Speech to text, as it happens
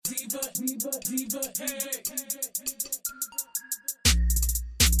My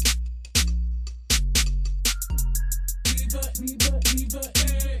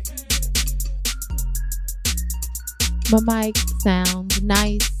mic sounds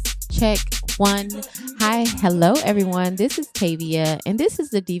nice. Check one. Hi, hello everyone. This is Tavia, and this is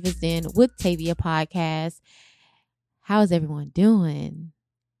the Divas Den with Tavia podcast. How is everyone doing?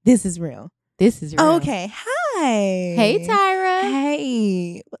 This is real. This is real. Okay. Hi. Hey, Tyrah.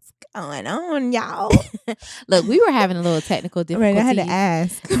 Hey. What's going on, y'all? Look, we were having a little technical difficulties. Right, I had to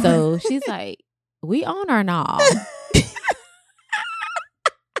ask. So she's like, "We on or not?"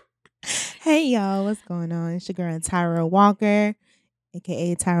 Hey, y'all. What's going on? It's your girl Tyrah Walker,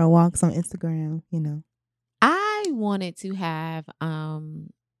 aka Tyrah Walks on Instagram. You know, I wanted to have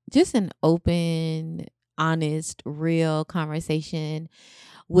just an open, honest, real conversation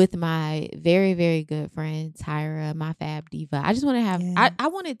with my very, very good friend Tyrah, my fab diva. I just want to have I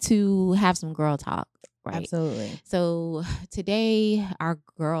wanted to have some girl talk, right? Absolutely. So today our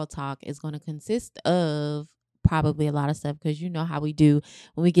girl talk is going to consist of probably a lot of stuff, because you know how we do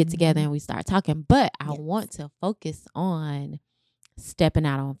when we get together and we start talking, but I want to focus on stepping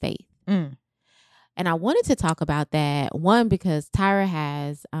out on faith. And I wanted to talk about that, one, because Tyrah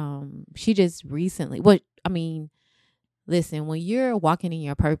has she just recently, listen, when you're walking in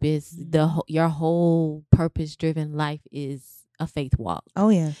your purpose, your whole purpose driven life is a faith walk. Oh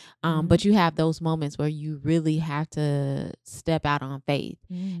yeah. But you have those moments where you really have to step out on faith.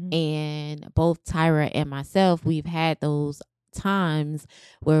 And both Tyrah and myself, we've had those times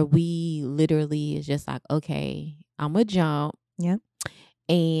where we literally is just like, okay, I'm gonna jump. Yep.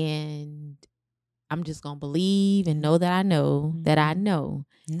 And I'm just gonna believe and know that I know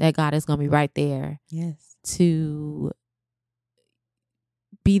that God is gonna be right there. Yes. To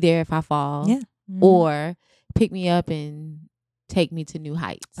be there if I fall. Yeah. Or pick me up and take me to new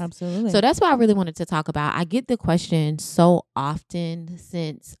heights. Absolutely. So that's what I really wanted to talk about. I get the question so often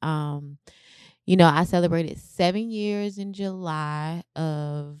since, I celebrated 7 years in July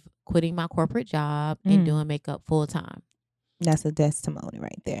of quitting my corporate job and doing makeup full time. That's a testimony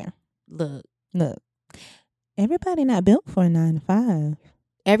right there. Look. Everybody not built for a 9 to 5.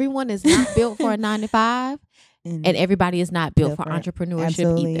 Everyone is not built for a 9 to 5. And everybody is not built for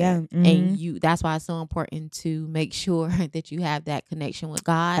entrepreneurship either. Yeah. And that's why it's so important to make sure that you have that connection with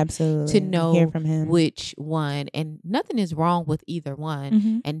God. Absolutely. To know hear from him. Which one. And nothing is wrong with either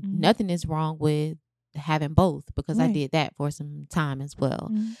one. And nothing is wrong with having both, because I did that for some time as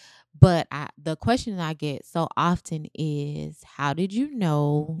well. But the question that I get so often is, how did you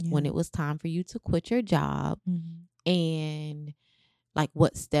know when it was time for you to quit your job? And like,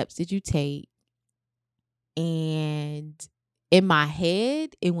 what steps did you take? And in my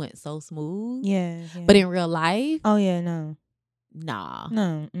head, it went so smooth. Yeah. But in real life, oh yeah, no.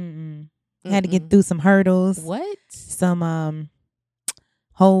 Had to get through some hurdles. What? Some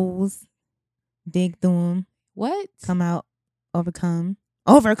holes. Dig through them. What? Come out. Overcomer.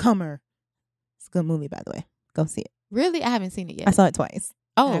 It's a good movie, by the way. Go see it. Really? I haven't seen it yet. I saw it twice.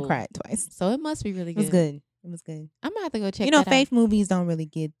 Oh. And I cried twice. So it must be really good. It was good. I'm gonna have to go check that out. Faith movies don't really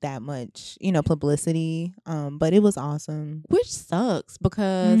get that much, publicity. But it was awesome. Which sucks,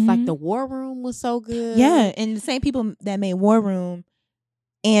 because like the War Room was so good. Yeah, and the same people that made War Room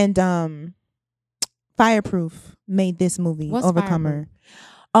and Fireproof made this movie. What's Overcomer. Fireproof?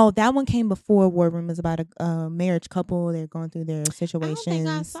 Oh, that one came before War Room. It's about a marriage couple. They're going through their situations. I don't think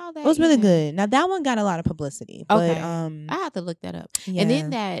I saw that. It was really good. Now that one got a lot of publicity. Okay. But, I have to look that up. Yeah. And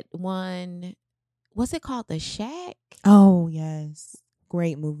then that one, what's it called? The Shack? Oh, yes.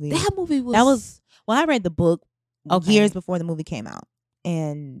 Great movie. That movie was... I read the book years before the movie came out.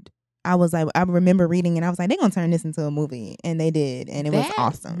 And I was like, I remember reading and I was like, they're going to turn this into a movie. And they did. And it was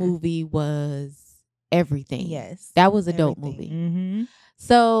awesome. That movie was everything. Yes. That was a dope movie.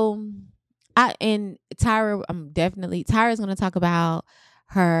 So, Tyrah, Tyrah's going to talk about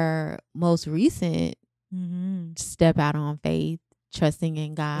her most recent step out on faith, trusting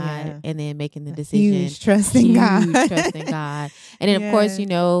in God, and then making the decision. Huge trust in God. And then, of course,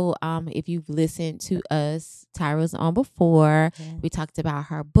 if you've listened to us, Tyrah's on before. Yeah. We talked about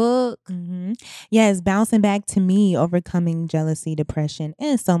her book. Yes, Bouncing Back to Me, Overcoming Jealousy, Depression,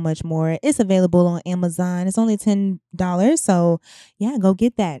 and so much more. It's available on Amazon. It's only $10. So, yeah, go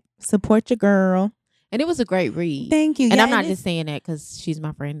get that. Support your girl. And it was a great read. Thank you. And I'm not just saying that because she's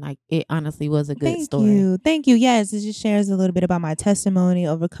my friend. Like, it honestly was a good story. Thank you. Yes, it just shares a little bit about my testimony,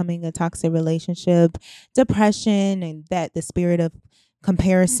 overcoming a toxic relationship, depression, and that the spirit of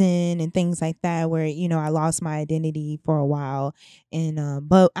comparison and things like that, where I lost my identity for a while, and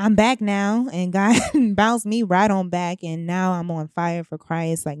but I'm back now, and God bounced me right on back, and now I'm on fire for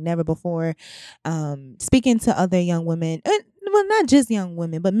Christ like never before. Speaking to other young women, well, not just young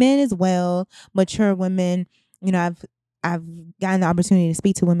women, but men as well, mature women. I've gotten the opportunity to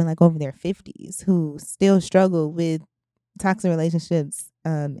speak to women like over their 50s who still struggle with toxic relationships,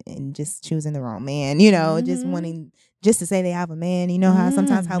 and just choosing the wrong man, just wanting just to say they have a man. You know how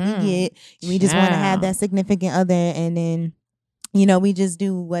sometimes how we get, we just want to have that significant other, and then we just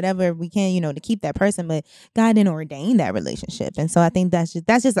do whatever we can, to keep that person, but God didn't ordain that relationship. And so I think that's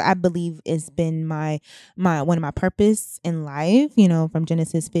just I believe it's been my one of my purpose in life, from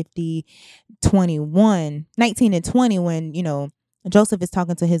Genesis 19 and 20, when Joseph is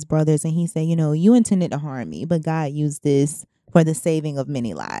talking to his brothers, and he said, you intended to harm me, but God used this for the saving of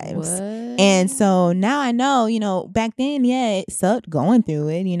many lives. What? And so now I know, back then, it sucked going through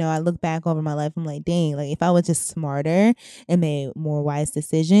it. I look back over my life, I'm like, dang, like if I was just smarter and made more wise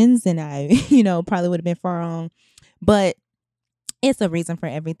decisions, then I, probably would have been far wrong. But it's a reason for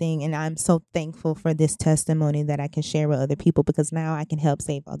everything. And I'm so thankful for this testimony that I can share with other people, because now I can help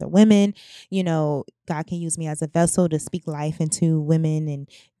save other women. God can use me as a vessel to speak life into women and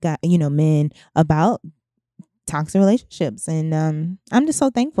God, men about toxic relationships. And I'm just so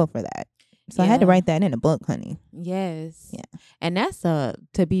thankful for that. So I had to write that in a book, honey. Yes. Yeah. And that's to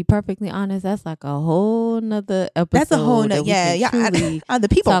be perfectly honest, that's like a whole nother episode. That's a whole nother, are the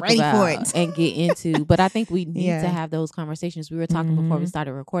people ready for it and get into. But I think we need to have those conversations. We were talking before we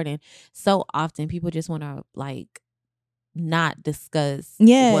started recording. So often people just want to like not discuss what's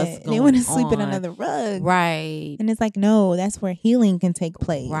going on. They want to sweep it under the rug. Right. And it's like, no, that's where healing can take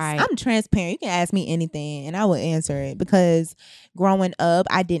place. Right. I'm transparent. You can ask me anything and I will answer it, because growing up,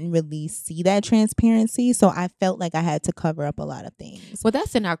 I didn't really see that transparency. So I felt like I had to cover up a lot of things. Well,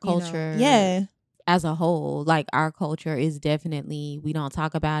 that's in our culture. As a whole, like our culture is definitely, we don't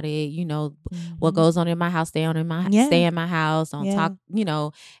talk about it. What goes on in my house, stay in my house. Don't talk,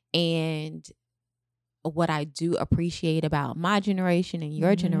 and what I do appreciate about my generation and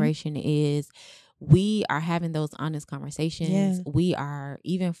your generation is we are having those honest conversations. We are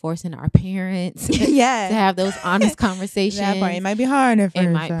even forcing our parents to have those honest conversations. That part, it might be hard at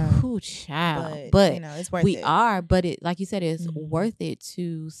first. But it's worth we it. are, but it, like you said, it's worth it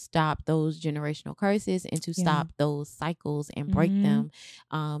to stop those generational curses and to stop those cycles and break them,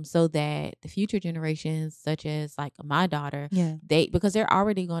 so that the future generations, such as like my daughter, because they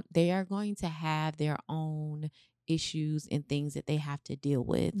are going to have their own issues and things that they have to deal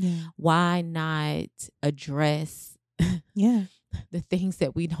with. Why not address the things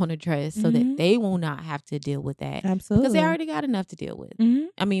that we don't address, so that they will not have to deal with that? Absolutely. Because they already got enough to deal with.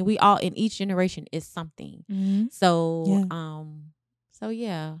 I mean, we all, in each generation is something. So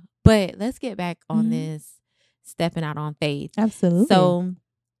but let's get back on this stepping out on faith. Absolutely. So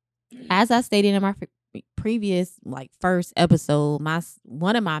as I stated in my previous first episode,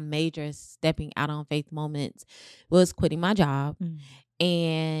 one of my major stepping out on faith moments was quitting my job.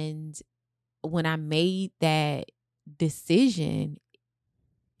 And when I made that decision,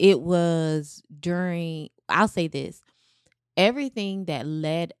 it was I'll say this, everything that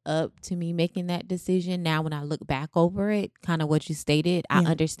led up to me making that decision, now when I look back over it, kind of what you stated, I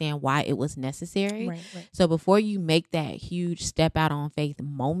understand why it was necessary. Right. So before you make that huge step out on faith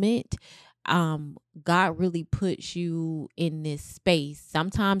moment, God really puts you in this space.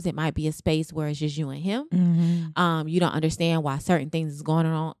 Sometimes it might be a space where it's just you and him. You don't understand why certain things is going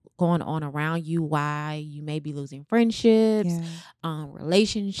on around you, why you may be losing friendships,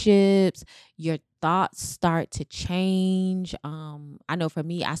 relationships. Your thoughts start to change. I know for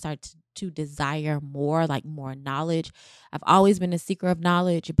me, I start to desire more knowledge. I've always been a seeker of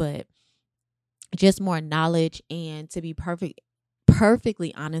knowledge, but just more knowledge. And to be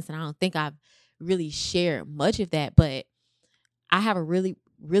perfectly honest, and I don't think I've really shared much of that, but I have a really,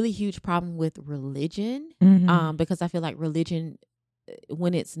 really huge problem with religion, because I feel like religion,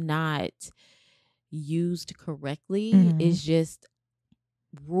 when it's not used correctly, is just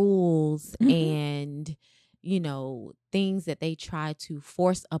rules and things that they try to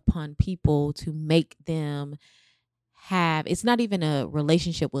force upon people to make them have. It's not even a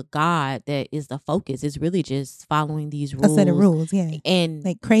relationship with God that is the focus. It's really just following these rules. A set of rules, and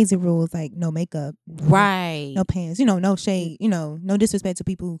like crazy rules, like no makeup, no pants, no shade, no disrespect to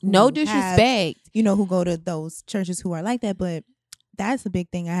people who who go to those churches who are like that. But that's a big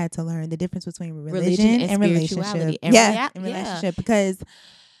thing I had to learn, the difference between religion and relationship. And relationship, because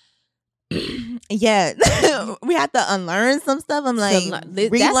Yeah, we have to unlearn some stuff. I'm like,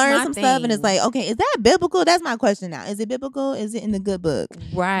 that's relearn my some stuff, and it's thing. like, okay, is that biblical? That's my question now. Is it biblical? Is it in the good book?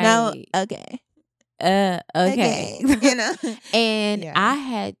 No. Right. Okay. Okay. You know. And Yeah. I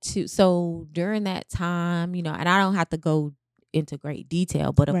had to, so during that time, and I don't have to go into great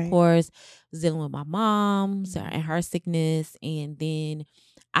detail, but of Right. course, I was dealing with my mom Mhm. and her sickness. And then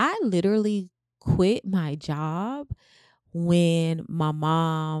I literally quit my job when my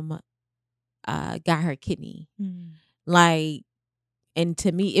mom got her kidney. Mm. Like, and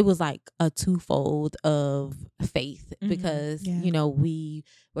to me, it was like a twofold of faith because, Yeah. we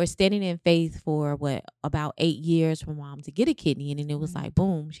were standing in faith for about 8 years for mom to get a kidney. And then it was Right. like,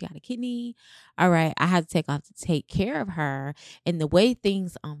 boom, she got a kidney. All right. I had to take off to take care of her. And the way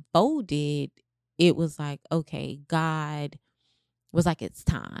things unfolded, it was like, okay, God was like, it's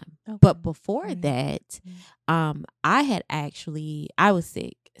time. Okay. But before Right. that, I was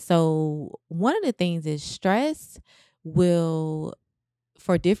sick. So one of the things is stress will,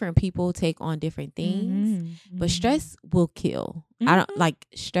 for different people, take on different things, but stress will kill. I don't like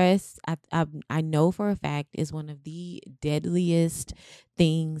stress. I know for a fact is one of the deadliest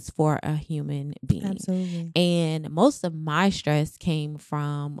things for a human being. Absolutely. And most of my stress came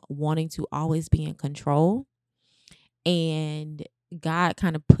from wanting to always be in control. And God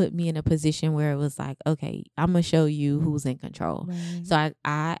kind of put me in a position where it was like, okay, I'm gonna show you who's in control. Right. So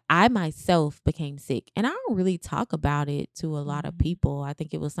I myself became sick, and I don't really talk about it to a lot of people. I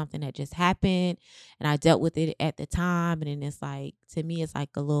think it was something that just happened, and I dealt with it at the time. And then it's like, to me, it's like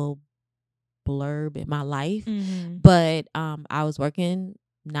a little blurb in my life. But I was working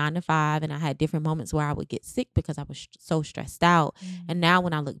 9 to 5, and I had different moments where I would get sick because I was so stressed out. And now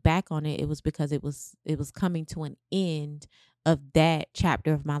when I look back on it, it was because it was coming to an end of that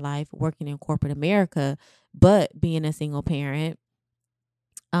chapter of my life, working in corporate America, but being a single parent,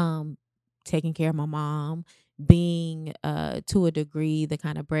 taking care of my mom, being to a degree the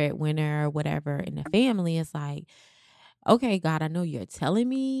kind of breadwinner or whatever in the family. It's like, okay, God, I know you're telling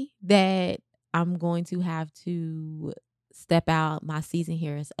me that I'm going to have to step out. My season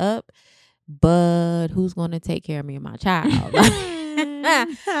here is up, but who's going to take care of me and my child?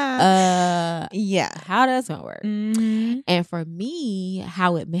 Yeah. How that's going to work? And for me,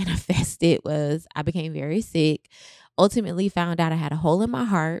 how it manifested was I became very sick, ultimately found out I had a hole in my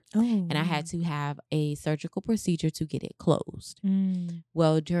heart, and I had to have a surgical procedure to get it closed.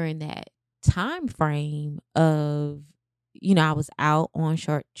 Well, during that time frame of, I was out on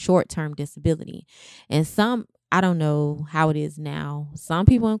short-term disability. And I don't know how it is now. Some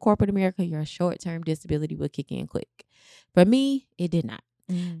people in corporate America, your short-term disability will kick in quick. For me, it did not.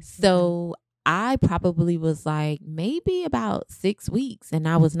 So I probably was like maybe about 6 weeks, and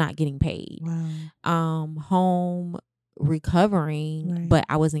I was not getting paid. Home recovering, but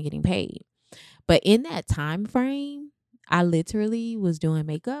I wasn't getting paid. But in that time frame, I literally was doing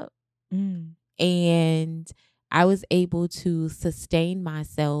makeup, and I was able to sustain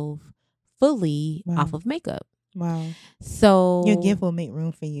myself fully off of makeup. Wow. So your gift will make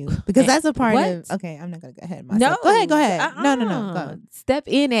room for you, because that's a part of. Okay, I'm not gonna go ahead myself. No, go ahead. No. Go. Step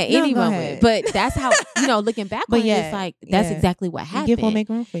in at any moment. Ahead. But that's how, looking back on it, it's like that's exactly what happened. Your gift will make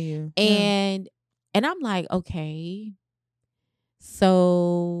room for you. And I'm like, okay.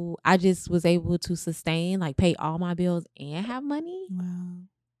 So I just was able to sustain, like pay all my bills and have money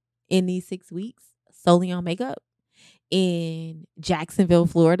in these 6 weeks solely on makeup in Jacksonville,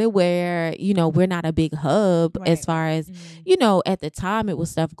 Florida, where, we're not a big hub as far as, at the time it was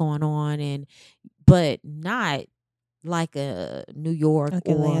stuff going on, but not like a New York like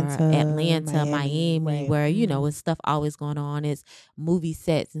or Atlanta, Miami, where, it's stuff always going on. It's movie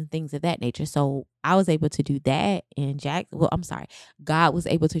sets and things of that nature. So I was able to do that in God was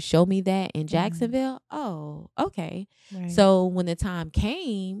able to show me that in Jacksonville. Oh, okay. So when the time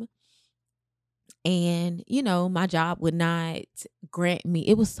came, and, my job would not grant me.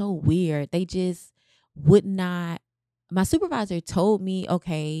 It was so weird. They just would not. My supervisor told me,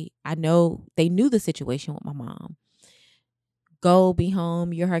 okay, I know they knew the situation with my mom. Go be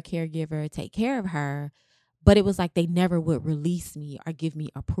home. You're her caregiver. Take care of her. But it was like they never would release me or give me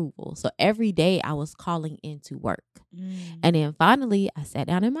approval. So every day I was calling into work. And then finally I sat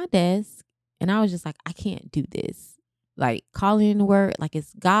down at my desk and I was just like, I can't do this. Like calling into work, like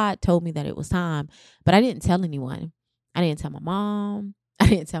it's God told me that it was time, but I didn't tell anyone. I didn't tell my mom. I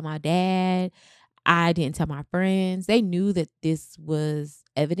didn't tell my dad. I didn't tell my friends. They knew that this was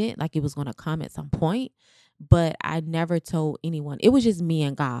evident, like it was going to come at some point, but I never told anyone. It was just me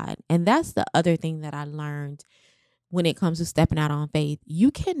and God. And that's the other thing that I learned when it comes to stepping out on faith.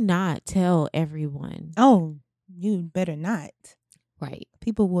 You cannot tell everyone. Oh, you better not. Right.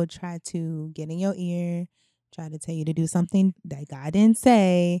 People will try to get in your ear, try to tell you to do something that God didn't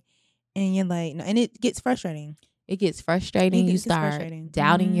say, and you're like, no, and it gets frustrating. It gets frustrating. You It gets start frustrating.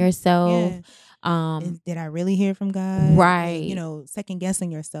 doubting yourself. Yeah. Did I really hear from God? Right. Like, second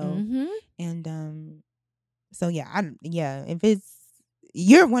guessing yourself. Mm-hmm. And so if it's,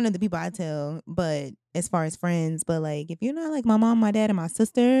 you're one of the people I tell, but as far as friends, but like if you're not like my mom, my dad, and my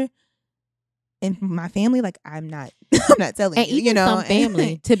sister and my family, like I'm not I'm not telling And you, even some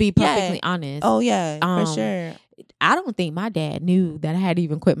family, to be perfectly honest. Oh yeah, for sure. I don't think my dad knew that I had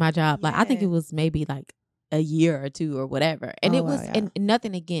even quit my job. Like I think it was maybe like a year or two or whatever. And it was and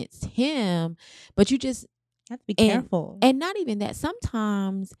nothing against him, but you just have to be careful. And not even that.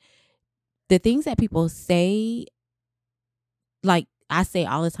 Sometimes the things that people say, like I say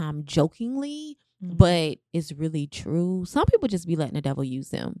all the time jokingly, but it's really true. Some people just be letting the devil use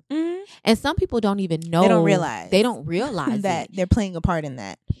them. Mm-hmm. And some people don't even know. They don't realize that they're playing a part in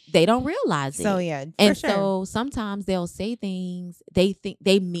that. They don't realize it. So yeah, so sometimes they'll say things they think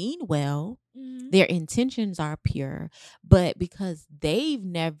they mean well. Mm-hmm. Their intentions are pure, but because they've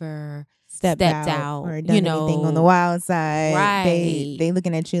never stepped out or done anything on the wild side, right? They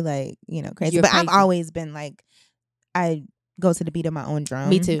looking at you like crazy. But crazy. I've always been like, I go to the beat of my own drum.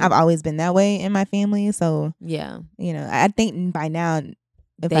 Me too. I've always been that way in my family. So yeah, I think by now,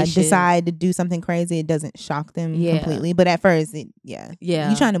 if I decide to do something crazy, it doesn't shock them completely. But at first, you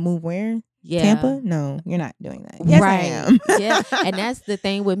trying to move where? Yeah, Tampa? No, you're not doing that. Yes, right. I am. Yeah, and that's the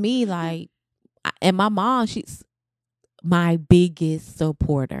thing with me. Like, and my mom, she's my biggest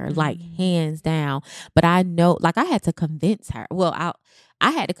supporter, like hands down. But I know, like, I had to convince her. Well,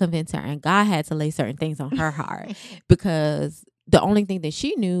 I had to convince her, and God had to lay certain things on her heart because the only thing that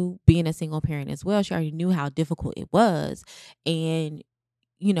she knew, being a single parent as well, she already knew how difficult it was. And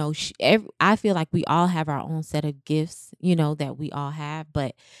I feel like we all have our own set of gifts, that we all have.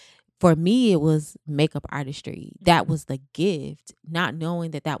 But for me, it was makeup artistry. That was the gift, not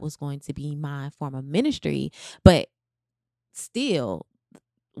knowing that was going to be my form of ministry. But still,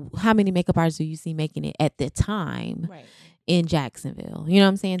 how many makeup artists do you see making it at the time? Right. In Jacksonville? You know what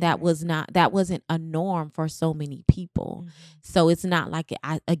I'm saying? That wasn't a norm for so many people. Mm-hmm. So it's not like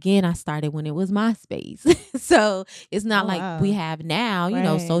I started when it was MySpace. So it's not like we have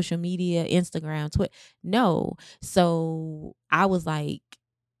now, social media, Instagram, Twitter. No. So I was like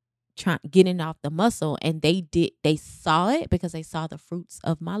getting off the muscle, and they saw it because they saw the fruits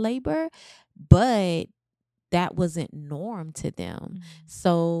of my labor, but that wasn't norm to them. Mm-hmm.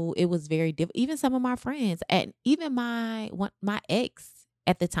 So it was very difficult. Even some of my friends, and even my ex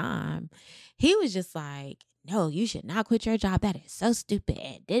at the time, he was just like, no, you should not quit your job. That is so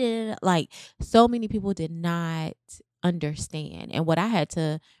stupid. Like, so many people did not understand. And what I had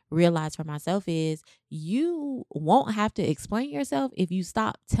to realize for myself is you won't have to explain yourself if you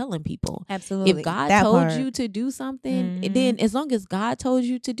stop telling people. Absolutely. If God told you to do something, then as long as God told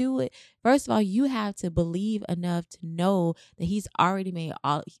you to do it, first of all, you have to believe enough to know that he's already made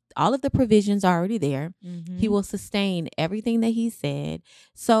all of the provisions are already there. Mm-hmm. He will sustain everything that he said.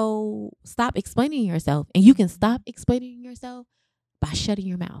 So stop explaining yourself. And you can stop explaining yourself by shutting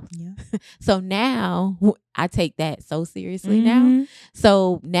your mouth. Yeah. So now I take that so seriously now.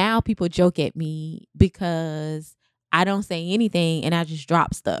 So now people joke at me because I don't say anything and I just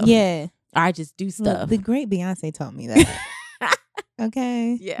drop stuff. Yeah. Or I just do stuff. Look, the great Beyonce taught me that.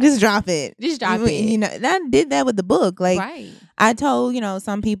 Okay. Yeah. Just drop it. Just drop it. I did that with the book. Like, right. I told,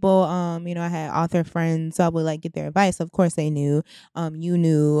 some people, I had author friends, so I would like get their advice. Of course they knew. You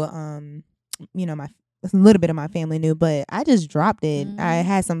knew, a little bit of my family knew, but I just dropped it. Mm-hmm. I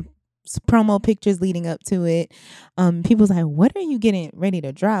had some promo pictures leading up to it. People was like, what are you getting ready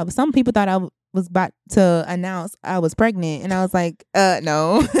to drop? Some people thought I was about to announce I was pregnant, and I was like,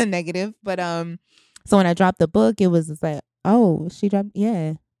 no, negative. But so when I dropped the book, it was just like, oh, she dropped,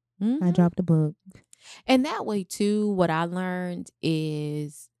 I dropped the book. And that way too, what I learned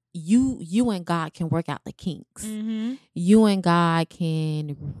is you and God can work out the kinks. Mm-hmm. You and God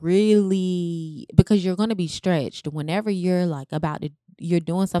can really, because you're going to be stretched whenever you're like you're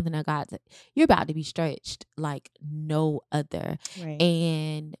doing something that you're about to be stretched like no other. Right.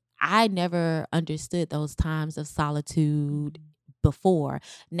 And I never understood those times of solitude before.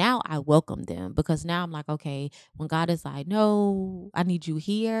 Now I welcome them because now I'm like, okay, when God is like, no, I need you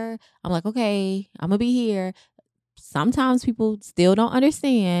here, I'm like, okay, I'm gonna be here. Sometimes people still don't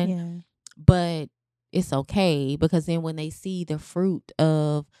understand, but it's okay because then when they see the fruit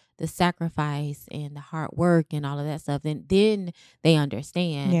of the sacrifice and the hard work and all of that stuff, then they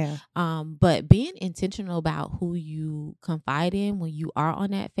understand. Yeah. But being intentional about who you confide in when you are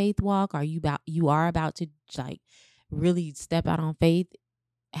on that faith walk, or you are about to like really step out on faith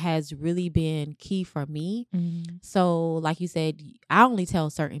has really been key for me. So like you said, I only tell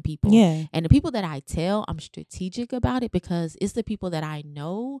certain people. Yeah. And the people that I tell, I'm strategic about it because it's the people that I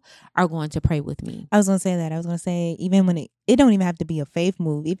know are going to pray with me. I was going to say that. I was going to say, even when it don't even have to be a faith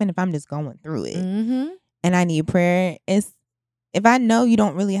move, even if I'm just going through it and I need prayer, if I know you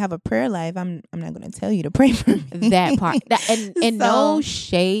don't really have a prayer life, I'm not going to tell you to pray for me. That part. And no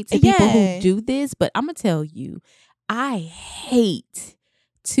shade to people who do this, but I'm going to tell you, I hate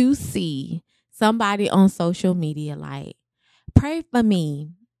to see somebody on social media like, pray for me.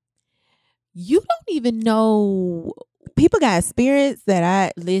 You don't even know. People got spirits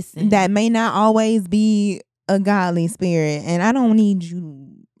that listen that may not always be a godly spirit, and I don't need you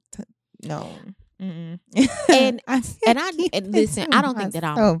to know. And listen, I don't think that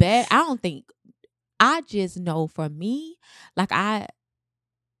I'm bad. I just know for me, like I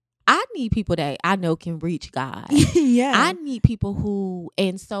need people that I know can reach God. Yeah. I need people who,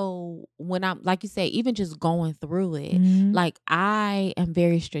 and so when I'm, like you say, even just going through it, like I am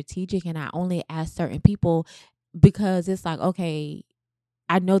very strategic and I only ask certain people because it's like, okay,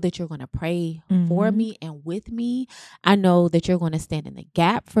 I know that you're going to pray for me and with me. I know that you're going to stand in the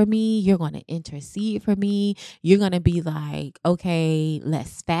gap for me. You're going to intercede for me. You're going to be like, okay,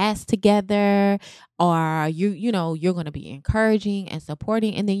 let's fast together. Or you're going to be encouraging and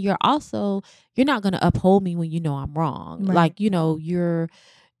supporting. And then you're not going to uphold me when you know I'm wrong. Right. Like, you're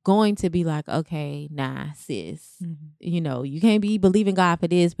going to be like, okay, nah, sis, you can't be believing God for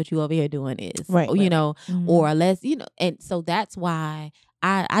this, but you over here doing this, right, or less, and so that's why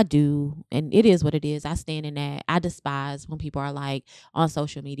I do, and it is what it is. I stand in that. I despise when people are like on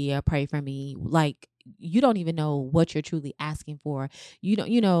social media, pray for me. Like, you don't even know what you're truly asking for. You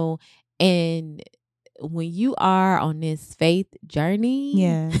don't, and when you are on this faith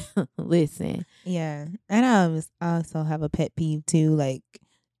journey, listen. Yeah. And I also have a pet peeve too, like,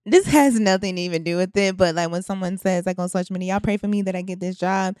 this has nothing to even do with it, but like when someone says like on social media, y'all pray for me that I get this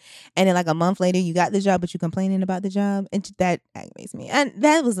job, and then like a month later you got the job but you complaining about the job, that aggravates me. And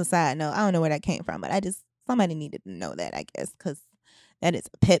that was a side note. I don't know where that came from, but somebody needed to know that, I guess, because that is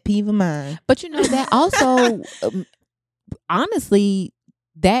a pet peeve of mine. But that also honestly,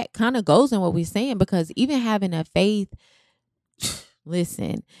 that kind of goes in what we're saying, because even having a faith,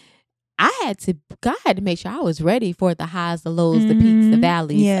 listen, God had to make sure I was ready for the highs, the lows, the peaks, the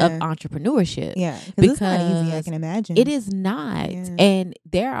valleys of entrepreneurship. Yeah, because it's not easy, I can imagine. It is not. Yeah. And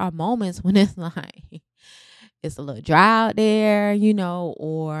there are moments when it's like, it's a little dry out there,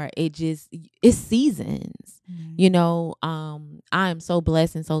 or it's seasons, I am so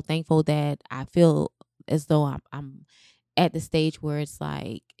blessed and so thankful that I feel as though I'm at the stage where it's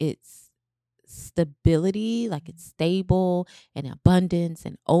like, it's stability, like it's stable and abundance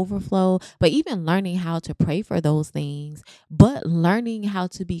and overflow, but even learning how to pray for those things, but learning how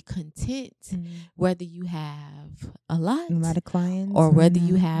to be content, whether you have a lot of clients or whether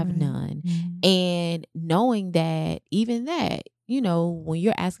you have none. And knowing that even that, when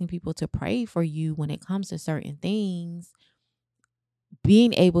you're asking people to pray for you when it comes to certain things,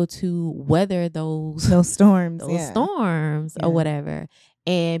 being able to weather those storms, or whatever,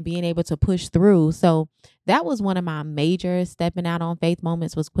 and being able to push through. So that was one of my major stepping out on faith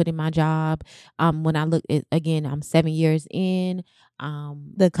moments, was quitting my job. When I look at, again, I'm 7 years in.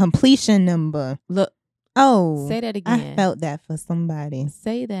 The completion number. Look. Oh, say that again. I felt that for somebody.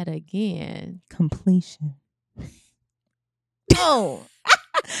 Say that again. Completion. Oh,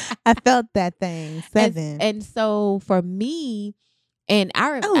 I felt that thing. 7. And so for me, and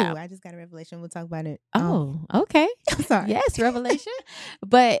I just got a revelation. We'll talk about it. Oh, okay. I'm sorry. Yes, revelation.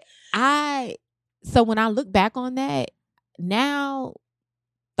 But so when I look back on that now,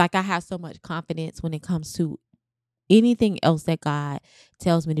 like, I have so much confidence when it comes to anything else that God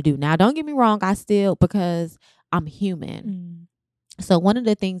tells me to do. Now, don't get me wrong. Because I'm human. So one of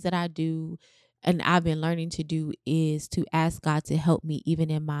the things that I do, and I've been learning to do, is to ask God to help me even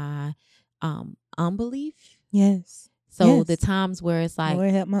in my unbelief. Yes. So the times where it's like,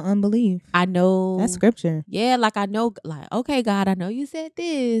 Lord, help my unbelief. I know that's scripture. Yeah, like I know, like, okay, God, I know you said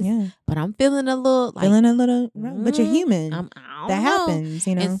this, but I'm feeling a little, but you're human. That happens,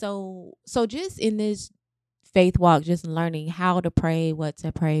 And so just in this faith walk, just learning how to pray, what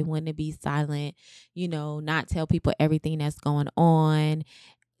to pray, when to be silent, not tell people everything that's going on.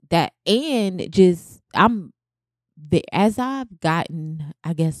 And just as I've gotten,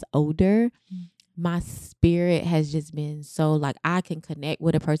 I guess, older, my spirit has just been so, like, I can connect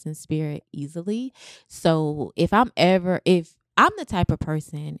with a person's spirit easily. So if I'm the type of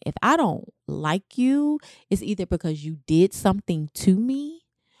person, if I don't like you, it's either because you did something to me,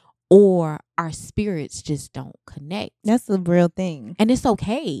 or our spirits just don't connect. That's a real thing. And it's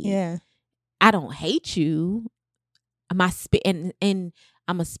okay. Yeah. I don't hate you. And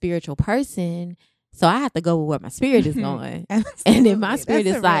I'm a spiritual person, so I have to go with where my spirit is going. And if my spirit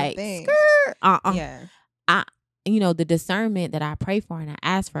is like, yeah, the discernment that I pray for and I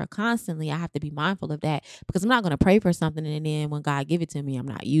ask for constantly, I have to be mindful of that, because I'm not going to pray for something and then when God give it to me, I'm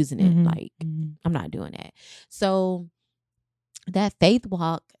not using it. Like, I'm not doing that. So that faith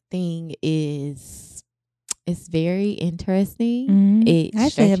walk thing it's very interesting. It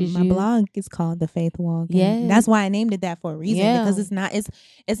actually, my you. blog is called The Faith Walk. Yeah, that's why I named it that for a reason. Because it's not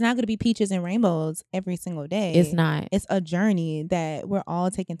going to be peaches and rainbows every single day. It's not. It's a journey that we're all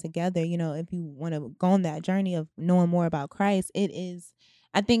taking together. If you want to go on that journey of knowing more about Christ, it is.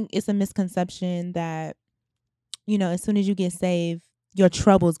 I think it's a misconception that as soon as you get saved, your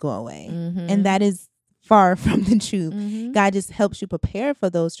troubles go away, and that is far from the truth. God just helps you prepare for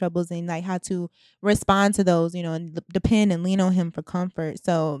those troubles and like how to respond to those, and depend and lean on him for comfort.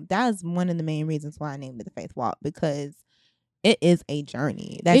 So that's one of the main reasons why I named it The Faith Walk, because it is a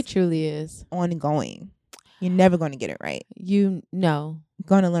journey. It truly is ongoing. You're never going to get it right. You're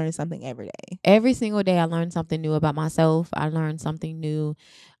going to learn something every day. Every single day I learn something new about myself. I learn something new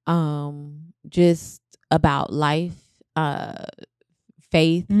just about life,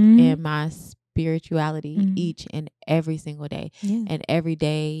 faith, and my spirituality each and every single day. And every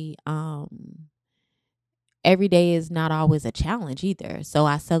day is not always a challenge either. So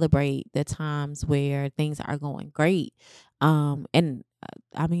I celebrate the times where things are going great. And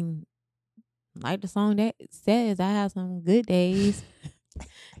I mean, like the song that says, I have some good days.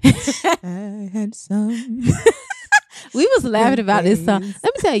 I had some. We was laughing about this song. Let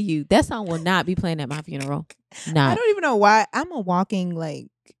me tell you, that song will not be playing at my funeral. I don't even know why. I'm a walking like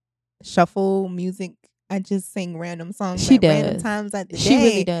shuffle music. I just sing random songs at random times at the day. She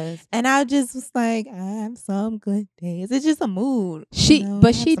really does. And I just was like, I have some good days. It's just a mood.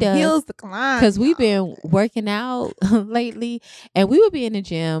 But she does. Hills to climb. Because we've been working out lately, and we would be in the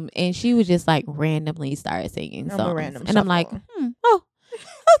gym, and she would just like randomly start singing songs. And shuffle. I'm like, oh,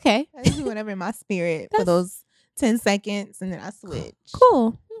 okay. I do whatever in my spirit for those 10 seconds, and then I switch.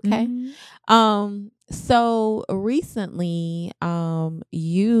 Cool. Okay. So recently,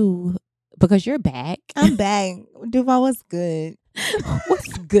 because you're back. I'm back. Duval, what's good?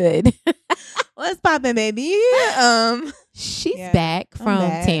 What's good? What's poppin', baby? She's back from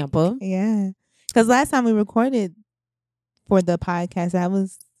Tampa. Yeah. Because last time we recorded for the podcast, I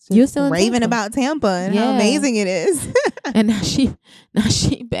was just raving about Tampa and how amazing it is. And now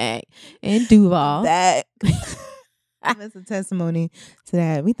she back in Duval. That's a testimony to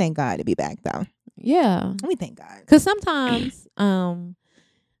that. We thank God to be back, though. Yeah. We thank God. Because sometimes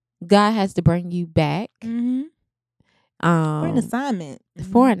God has to bring you back. For an assignment.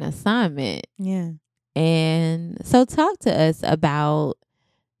 For an assignment. Yeah. And so talk to us about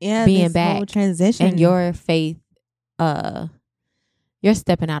being back, transition, and your faith. You're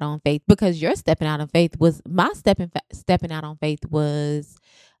stepping out on faith, because your stepping out on faith was my stepping out on faith was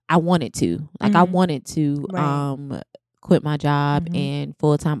I wanted to. Like I wanted to quit my job and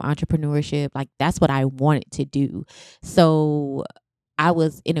full-time entrepreneurship. Like that's what I wanted to do. So I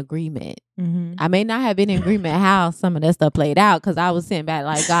was in agreement. I may not have been in agreement how some of that stuff played out, because I was sitting back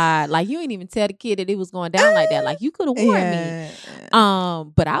like, God, like you ain't even tell the kid that it was going down like that. Like you could have warned me.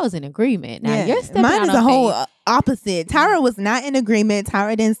 But I was in agreement. Now you're stepping Mine out is on a whole faith. Opposite. Tyrah was not in agreement.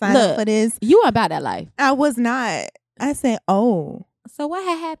 Tyrah didn't sign up for this. You were about that life. I was not. I said, oh. So what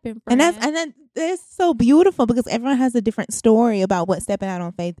had happened, friend? And that's so beautiful, because everyone has a different story about what stepping out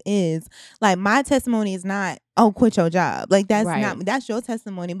on faith is. Like my testimony is not, oh, quit your job. Like that's your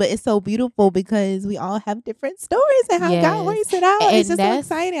testimony. But it's so beautiful because we all have different stories and how God works it out. And it's just so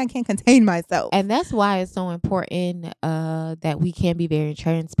exciting. I can't contain myself. And that's why it's so important that we can be very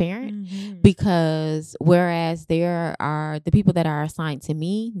transparent, because whereas there are the people that are assigned to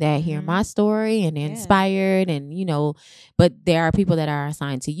me that hear my story and they're inspired, and but there are people that are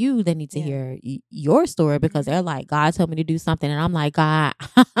assigned to you that need to hear your story, because they're like, God told me to do something, and I'm like, God,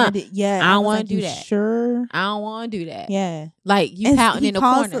 I don't want to do that. Sure, I don't want to do that. Yeah, like you pouting in the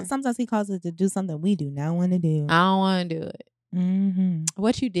corner. Sometimes he calls us to do something we do not want to do. I don't want to do it.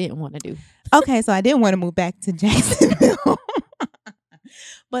 What you didn't want to do? Okay, so I didn't want to move back to Jacksonville,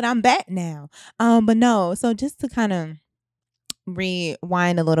 but I'm back now. But no, so just to kind of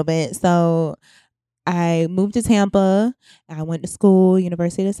rewind a little bit, so I moved to Tampa. I went to school,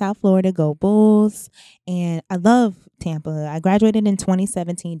 University of South Florida, go Bulls. And I love Tampa. I graduated in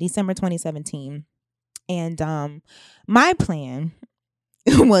December 2017. And my plan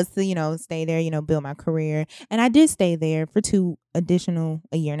was to, stay there, build my career. And I did stay there for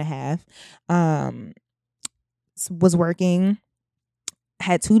a year and a half. Was working,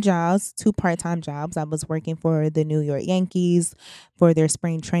 had 2 jobs, 2 part-time jobs. I was working for the New York Yankees for their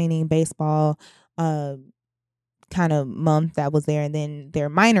spring training baseball kind of month that was there, and then their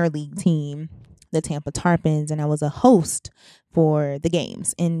minor league team, the Tampa Tarpons, and I was a host for the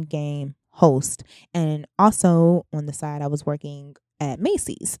games, in-game host. And also on the side I was working at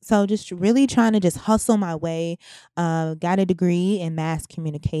Macy's. So just really trying to just hustle my way. Got a degree in mass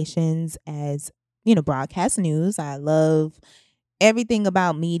communications as, broadcast news. I love everything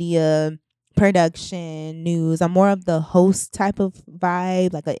about media, production, news. I'm more of the host type of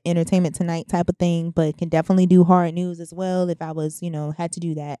vibe, like an Entertainment Tonight type of thing, but can definitely do hard news as well if I was, had to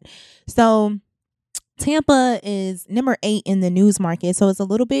do that. So Tampa is number 8 in the news market, so it's a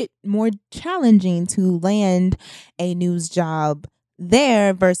little bit more challenging to land a news job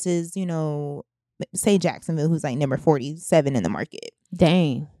there versus, say Jacksonville, who's like number 47 in the market.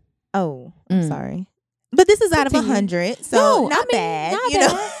 Dang. Oh, I'm sorry. But this is out of 100, so not bad. Not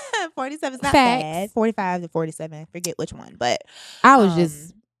bad. 47 is not Facts. bad. 45 to 47, I forget which one. But I was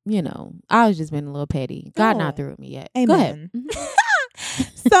just, I was just being a little petty. God not through with me yet. Amen. Go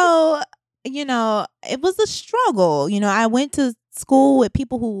ahead. So, it was a struggle. I went to school with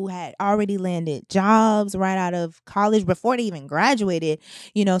people who had already landed jobs right out of college before they even graduated.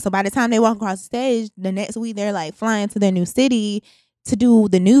 So by the time they walk across the stage, the next week they're like flying to their new city to do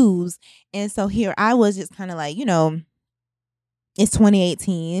the news. And so here I was just kind of like, it's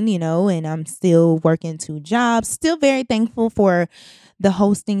 2018, and I'm still working 2 jobs. Still very thankful for the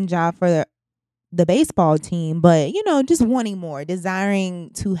hosting job for the baseball team, but just wanting more,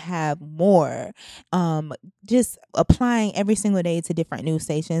 desiring to have more. Just applying every single day to different news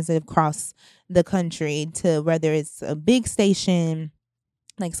stations across the country, to whether it's a big station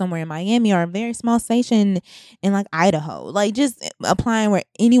like somewhere in Miami or a very small station in like Idaho, like just applying where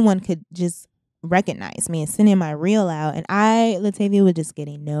anyone could just recognize me and sending my reel out. And Latavia, was just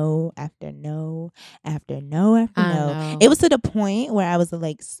getting no after no after no after no. It was to the point where I was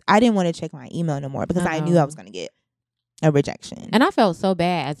like, I didn't want to check my email no more because I knew I was going to get a rejection. And I felt so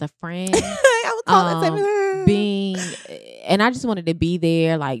bad as a friend. I was calling and I just wanted to be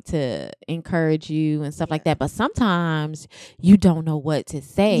there, like to encourage you and stuff like that. But sometimes you don't know what to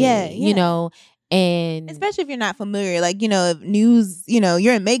say, and especially if you're not familiar, like, if news,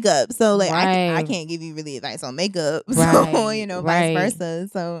 you're in makeup. So like, right. I can't give you really advice on makeup. Right. So, right. vice versa.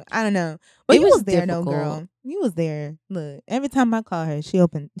 So I don't know. But you was there, no girl. You was there. Look, every time I call her, she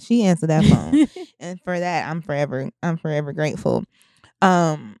answered that phone. And for that, I'm forever grateful.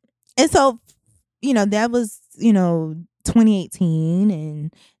 And so, that was, 2018,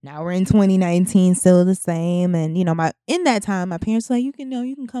 and now we're in 2019, still the same. And in that time, my parents were like, you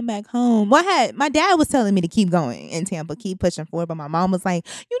can come back home. Well, my dad was telling me to keep going in Tampa, keep pushing forward, but my mom was like,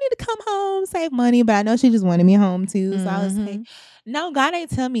 you need to come home, save money. But I know she just wanted me home too. So I was like, no, God ain't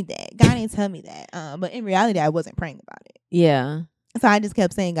tell me that. But in reality, I wasn't praying about it. Yeah. So I just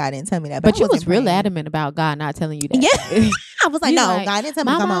kept saying God didn't tell me that. But you was real adamant about God not telling you that. Yeah. I was like, no, God didn't tell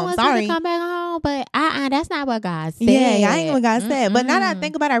me to come home. Sorry. Come back home, but that's not what God said. Yeah, I ain't know what God said. But now that I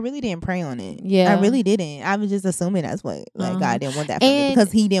think about it, I really didn't pray on it. Yeah. I really didn't. I was just assuming that's what God didn't want that for me,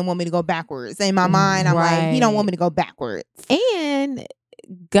 because he didn't want me to go backwards. In my mind, I'm like, he don't want me to go backwards. And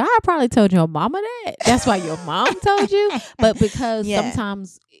God probably told your mama that. That's why your mom told you. But because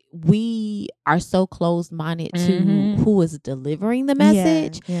sometimes we are so close-minded to who is delivering the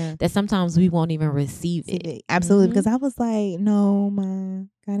message that sometimes we won't even receive it. Absolutely. Because I was like, no, Ma,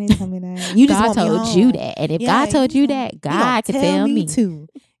 God didn't tell me that. You just God told you that. And if God told you that, God could tell me too.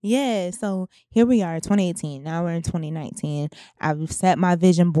 Yeah, so here we are, 2018. Now we're in 2019. I've set my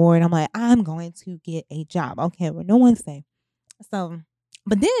vision board. I'm like, I'm going to get a job. Okay, well, no one say. So,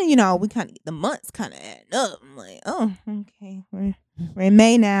 but then, we kind of, the months kind of add up. I'm like, oh, okay, we're in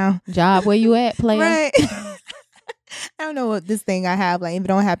May now. Job, where you at, player? Right. I don't know what this thing I have, like, if it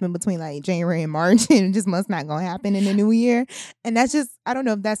don't happen between like January and March, it just must not gonna happen in the new year. And that's just, I don't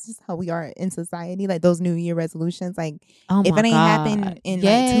know if that's just how we are in society, like those New Year resolutions, like if it ain't happen in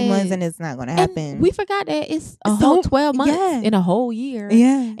like 2 months, then it's not gonna happen. And we forgot that it's a whole 12 months in a whole year.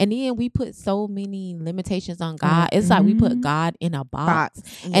 Yeah. And then we put so many limitations on God. It's like we put God in a box.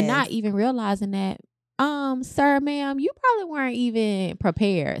 And not even realizing that, sir, ma'am, you probably weren't even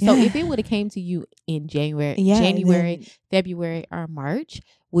prepared. So if it would have came to you in January, February, or March,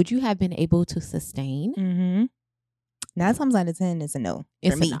 would you have been able to sustain? 9 times out of 10, it's a no.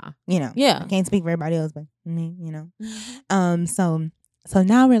 It's for me. a no. I can't speak for everybody else, but So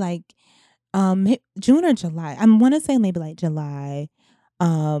now we're like, June or July. I want to say maybe like July.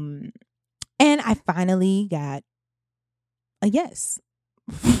 And I finally got a yes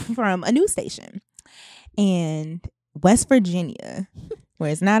from a news station. And West Virginia, where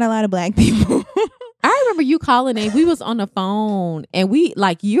it's not a lot of black people. I remember you calling and we was on the phone and we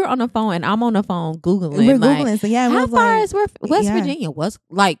like you're on the phone and I'm on the phone Googling. We're like, Googling. So yeah, how far like, is West Virginia? Was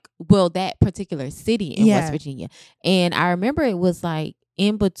like, well, that particular city in West Virginia. And I remember it was like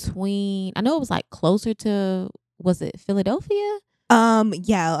in between, I know it was like closer to, was it Philadelphia?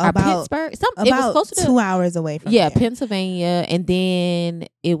 Yeah, about Pittsburgh. About it was closer to 2 hours away from there. Pennsylvania. And then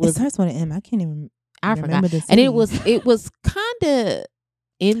it was, it starts with an M. I can't even I remember forgot. the And city. it was kind of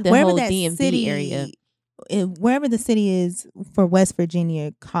in the wherever whole that DMV city, area. Wherever the city is for West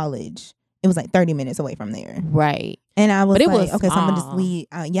Virginia College, it was like 30 minutes away from there. Right. And I was but it like, was okay, small. so I'm gonna just leave.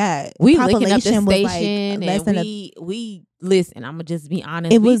 We looking up the station was like and we listen. I'm gonna just be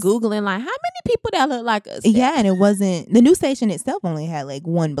honest. We Googling like how many people that look like us. Yeah, and it wasn't, the news station itself only had like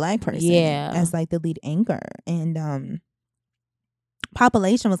one black person. Yeah, as like the lead anchor, and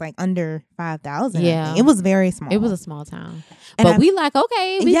population was like under 5,000. Yeah, it was very small. It was a small town, and but we like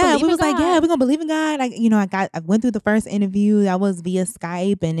okay. We was like, yeah, we're gonna believe in God. Like, I went through the first interview. That was via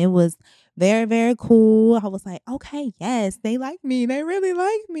Skype, and it was very, very cool. I was like, okay, yes, they like me. They really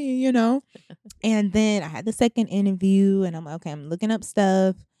like me, And then I had the second interview, and I'm like, okay, I'm looking up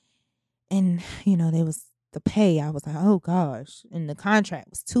stuff, and there was the pay. I was like, oh gosh, and the contract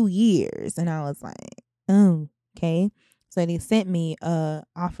was 2 years, and I was like, oh, okay. So they sent me a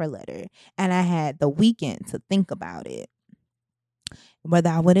offer letter, and I had the weekend to think about it, whether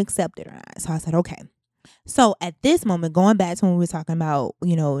I would accept it or not. So I said, okay. So at this moment, going back to when we were talking about,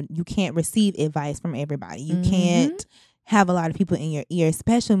 you can't receive advice from everybody. You can't have a lot of people in your ear,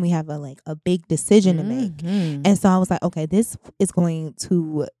 especially when we have a big decision to make. And so I was like, okay, this is going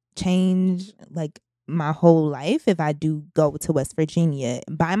to change my whole life if I do go to West Virginia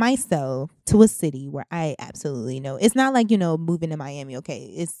by myself to a city where I absolutely know. It's not like, moving to Miami.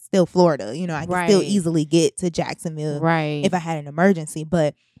 Okay, it's still Florida. I can still easily get to Jacksonville if I had an emergency.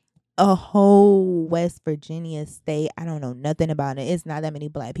 But a whole West Virginia state, I don't know nothing about it. It's not that many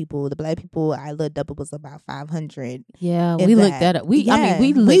black people. The black people I looked up, it was about 500. Yeah, we looked that up. We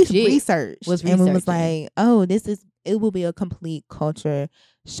legit researched. And we was like, oh, it will be a complete culture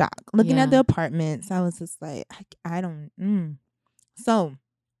shock. Looking at the apartments, I was just like, I don't. So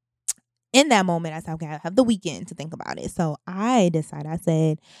in that moment, I said, okay, I have the weekend to think about it. So I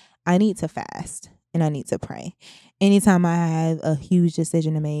said, I need to fast and I need to pray. Anytime I have a huge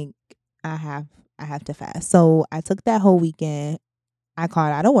decision to make, I have to fast. So I took that whole weekend. I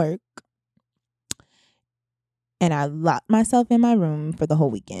called out of work. And I locked myself in my room for the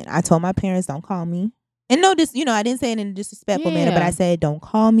whole weekend. I told my parents, don't call me. And no, I didn't say it in a disrespectful manner, but I said, don't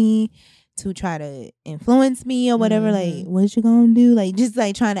call me to try to influence me or whatever. Like, what you gonna do? Like, just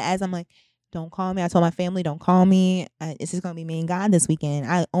like trying to ask. I'm like, don't call me. I told my family, don't call me. It's just gonna be me and God this weekend.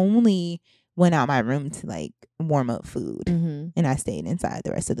 I only went out my room to warm up food, and I stayed inside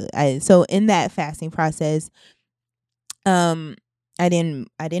the rest of so in that fasting process, I didn't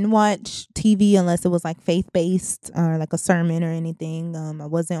watch TV unless it was faith-based or a sermon or anything. I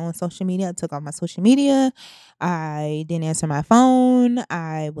wasn't on social media. I took off my social media. I didn't answer my phone.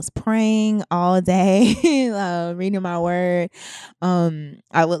 I was praying all day, reading my word.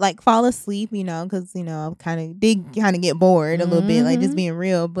 I would fall asleep, because I kind of get bored a little bit, just being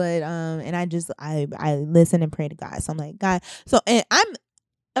real. But and I listen and pray to God. So I'm like, God. So and I'm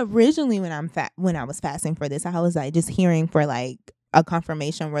originally when I was fasting for this, I was just hearing for a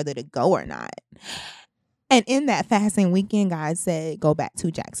confirmation whether to go or not. And in that fasting weekend, God said, go back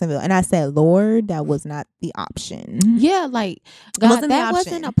to Jacksonville. And I said, Lord, that was not the option. Yeah, God, that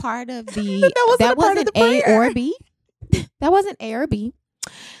wasn't a part of the that wasn't A or B. That wasn't A or B.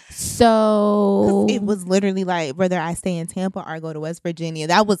 So it was literally whether I stay in Tampa or go to West Virginia.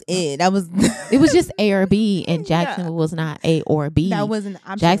 That was it. That was it was just A or B, and Jacksonville was not A or B. That wasn't an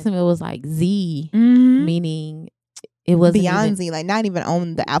option. Jacksonville was Z, meaning it was beyond Z, not even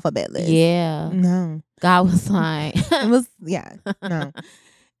on the alphabet list. Yeah. No. God was like it was no.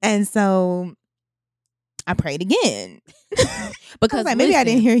 And so I prayed again. Because maybe I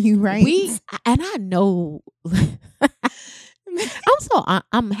didn't hear you right. And I know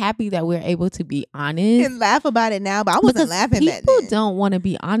I'm happy that we're able to be honest and laugh about it now, but I wasn't laughing back then. People don't want to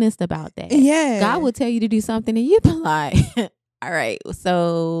be honest about that. Yeah. God will tell you to do something and you be like, all right,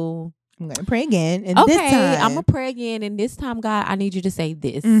 so I'm going to pray again. And okay, this time, I'm going to pray again. And this time, God, I need you to say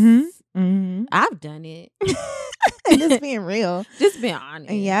this. I've done it. And just being real. Just being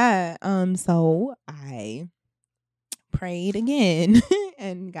honest. Yeah. So I prayed again.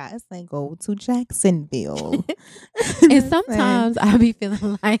 And God's like, go to Jacksonville. And sometimes I be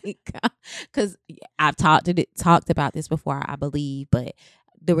feeling like, because I've talked about this before, I believe, but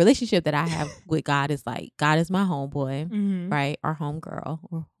the relationship that I have with God is like, God is my homeboy, right? Or homegirl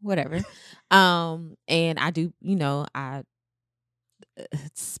or whatever. And I do, I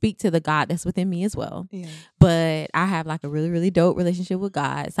speak to the God that's within me as well. Yeah. But I have like a really, really dope relationship with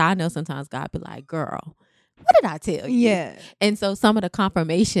God. So I know sometimes God be like, girl, what did I tell you? Yeah. And so some of the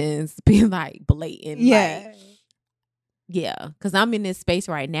confirmations be like blatant. Yeah. Like, yeah. Because I'm in this space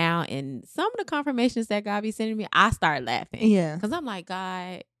right now, and some of the confirmations that God be sending me, I start laughing. Yeah. Because I'm like,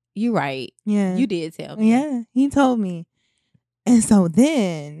 God, you right. Yeah. You did tell me. Yeah. He told me. And so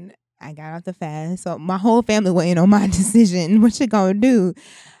then I got off the fast. So my whole family waiting on my decision. What you gonna do?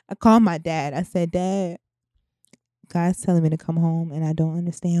 I called my dad. I said, Dad, God's telling me to come home, and I don't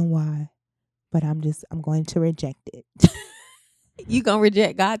understand why. But I'm going to reject it. You gonna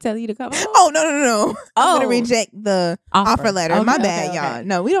reject God telling you to come home? Oh, no. I'm gonna reject the offer letter. Okay, my bad, y'all.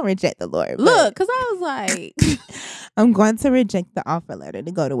 No, we don't reject the Lord. Look, because I was like, I'm going to reject the offer letter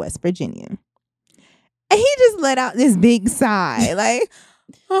to go to West Virginia. And he just let out this big sigh. Like,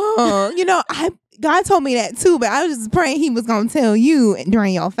 oh, God told me that too, but I was just praying he was gonna tell you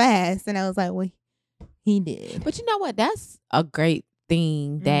during your fast. And I was like, well, he did. But you know what? That's a great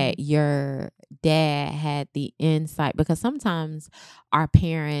thing that your dad had the insight, because sometimes our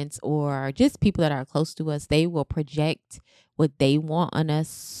parents or just people that are close to us, they will project what they want on us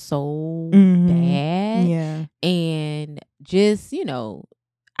so bad. Yeah. And just,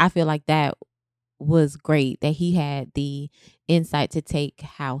 I feel like that was great that he had the insight to take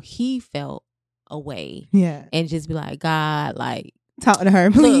how he felt away. Yeah. And just be like, God, like, talk to her,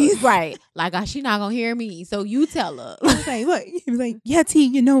 please. Look, right. Like, she not gonna hear me, so you tell her. I was like, what? He was like, yeah,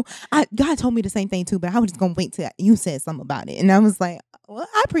 T, God told me the same thing too, but I was just gonna wait till you said something about it. And I was like, well,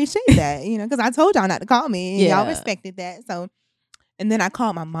 I appreciate that, because I told y'all not to call me, and y'all respected that. So, and then I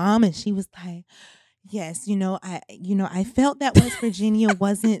called my mom, and she was like, yes, I felt that West Virginia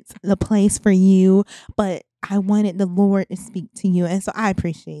wasn't the place for you, but I wanted the Lord to speak to you, and so I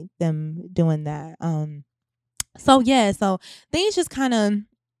appreciate them doing that. So things just kind of,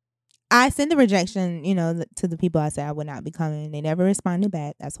 I sent the rejection, to the people I said I would not be coming. They never responded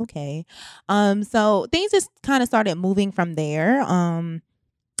back. That's okay. So things just kind of started moving from there. I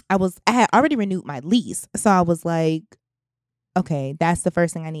had already renewed my lease, so I was like, okay, that's the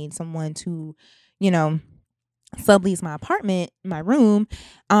first thing I need, someone to, sublease my apartment, my room,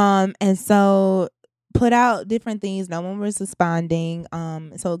 and so put out different things. No one was responding.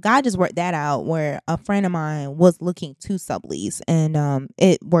 So God just worked that out, where a friend of mine was looking to sublease, and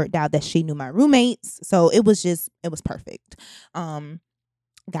it worked out that she knew my roommates. So it was perfect.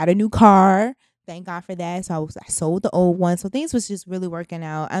 Got a new car. Thank God for that. So I sold the old one. So things was just really working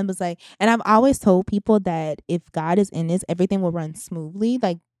out. I was like, and I've always told people that if God is in this, everything will run smoothly.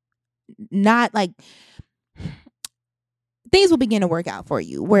 Like, not like things will begin to work out for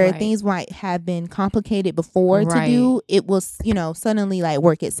you, where things might have been complicated before to do. It will, suddenly like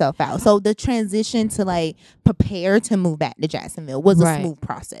work itself out. So the transition to like prepare to move back to Jacksonville was a smooth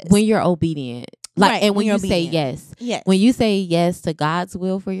process. When you're obedient. Like, and when you say yes. When you say yes to God's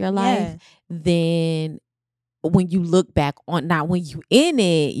will for your life, then when you look back on, not when you in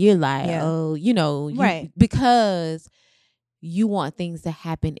it, you're like, because you want things to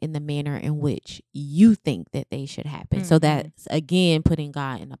happen in the manner in which you think that they should happen. So that's, again, putting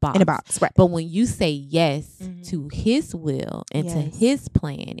God in a box. Right. But when you say yes to his will and to his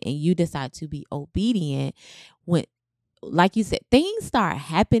plan, and you decide to be obedient, when, like you said, things start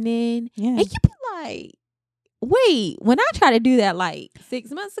happening, and you be like, wait, when I tried to do that like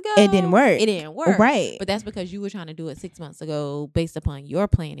 6 months ago, it didn't work. Right. But that's because you were trying to do it 6 months ago based upon your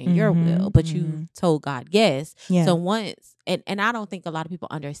plan and your will. But you told God yes. Yeah. So once, and I don't think a lot of people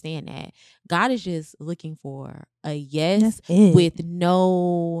understand that. God is just looking for a yes with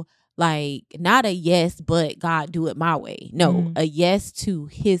no, like, not a yes, but God, do it my way. No, a yes to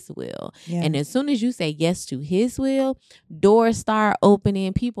his will. Yeah. And as soon as you say yes to his will, doors start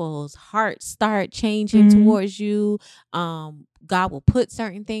opening, people's hearts start changing towards you. God will put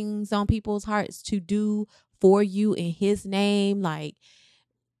certain things on people's hearts to do for you in his name. Like,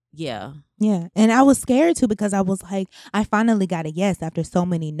 yeah. And I was scared too, because I was like, I finally got a yes after so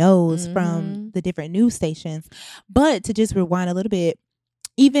many no's from the different news stations. But to just rewind a little bit,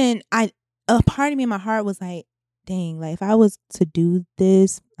 even a part of me in my heart was like, dang, like if I was to do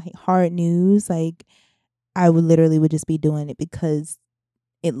this like hard news, like I would just be doing it because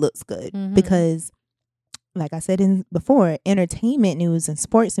it looks good. Because like I said before, entertainment news and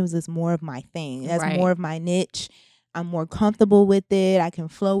sports news is more of my thing. That's more of my niche. I'm more comfortable with it. I can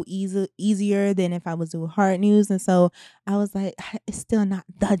flow easier than if I was doing hard news. And so I was like, it's still not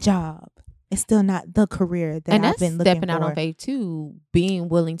the job. It's still not the career that And I've that's been looking stepping out on for. faith too, being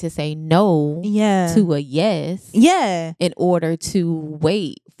willing to say no Yeah. to a yes. Yeah. In order to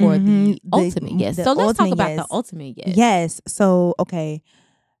wait for the ultimate yes. So let's talk about the ultimate yes. Yes. So, okay.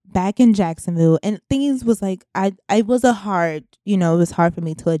 Back in Jacksonville, and things was like, it was it was hard for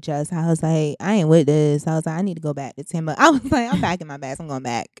me to adjust. I was like, I ain't with this. I was like, I need to go back to Tampa. I was like, I'm back in my bags. I'm going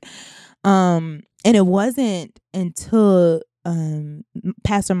back. And it wasn't until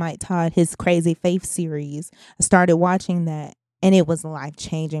Pastor Mike Todd, his Crazy Faith series, I started watching that, and it was life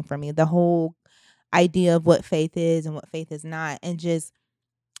changing for me. The whole idea of what faith is and what faith is not, and just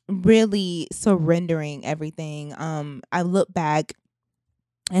really surrendering everything. I look back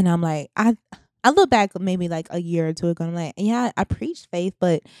and I'm like, I look back maybe like a year or two ago, and I'm like, yeah, I preached faith,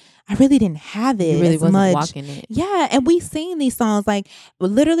 but I really didn't have it. You really as wasn't much. Walking it. Yeah, and we sing these songs like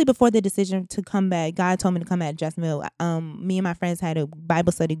literally before the decision to come back. God told me to come back to Jacksonville. Me and my friends had a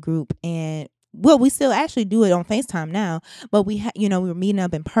Bible study group, and we still actually do it on FaceTime now, but we were meeting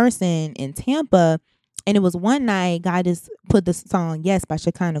up in person in Tampa, and it was one night God just put the song "Yes" by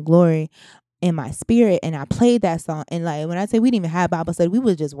Shekinah Glory in my spirit, and I played that song. And like, when I say we didn't even have Bible study, we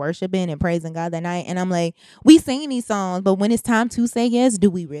was just worshiping and praising God that night. And I'm like, we sing these songs, but when it's time to say yes,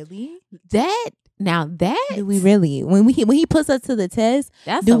 do we really? Do we really? When he puts us to the test,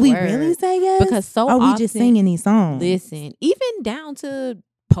 do we really say yes? Because are we just singing these songs? Listen, even down to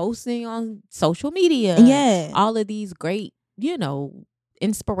posting on social media, all of these great,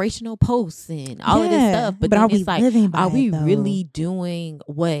 inspirational posts and all of this stuff. But then it's like, are we really doing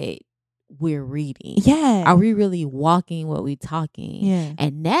what we're reading? Yeah. Are we really walking what we're talking? Yeah.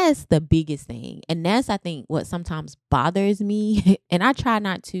 And that's the biggest thing. And that's, I think, what sometimes bothers me. And I try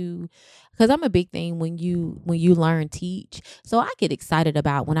not to, because I'm a big thing when you learn, teach. So I get excited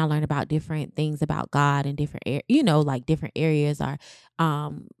about when I learn about different things about God and different, like different areas are,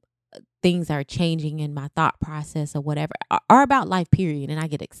 things are changing in my thought process or whatever, or about life, period. And I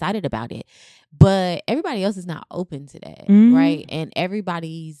get excited about it. But everybody else is not open to that, right? And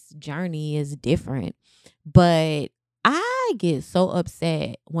everybody's journey is different. But I get so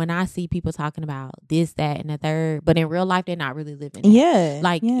upset when I see people talking about this, that, and the third, but in real life, they're not really living it. Yeah.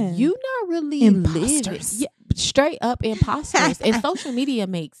 Like, you not really living. Yeah, straight up imposters. And social media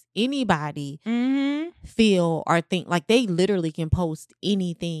makes anybody feel or think like they literally can post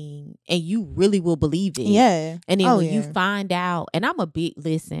anything and you really will believe it. Yeah. And then when you find out, and I'm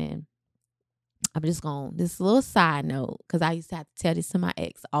just going, this little side note, because I used to have to tell this to my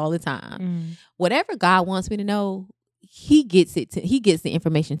ex all the time. Whatever God wants me to know, he gets the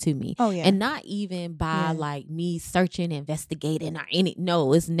information to me. Oh yeah. And not even by like me searching, investigating, or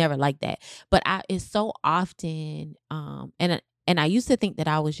no, it's never like that. But it's so often, and I used to think that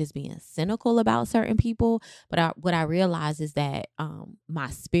I was just being cynical about certain people, but what I realized is that my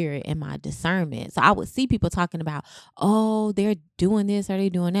spirit and my discernment. So I would see people talking about, oh, they're doing this or they're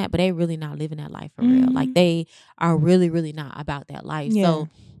doing that, but they really not living that life for real. Like they are really, really not about that life. Yeah. So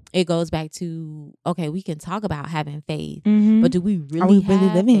it goes back to, okay, we can talk about having faith, but do we really are we really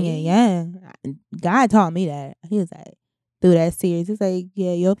living faith? It? Yeah. God taught me that. He was like, through that series, he's like,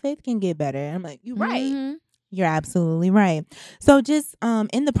 yeah, your faith can get better. And I'm like, you're right. You're absolutely right. So just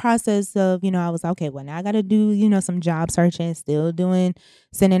in the process of, I was okay, well, now I got to do, some job searching, still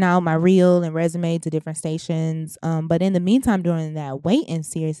sending out my reel and resume to different stations. But in the meantime, during that waiting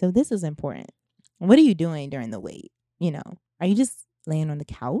series, so this is important. What are you doing during the wait? Are you just laying on the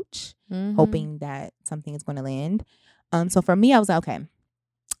couch, hoping that something is going to land? So for me, I was like, okay,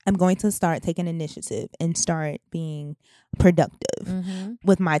 I'm going to start taking initiative and start being productive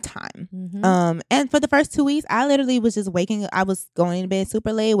with my time. And for the first 2 weeks, I literally was just I was going to bed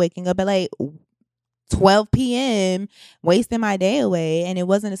super late, waking up at like 12 p.m., wasting my day away. And it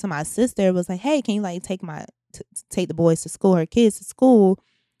wasn't until my sister was like, hey, can you like take the boys to school, her kids to school?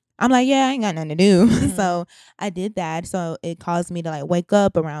 I'm like, yeah, I ain't got nothing to do. So I did that. So it caused me to like wake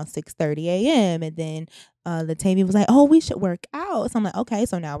up around 6:30 a.m. And then Latavia was like, oh, we should work out. So I'm like, okay,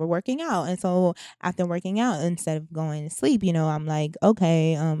 so now we're working out. And so after working out, instead of going to sleep, I'm like,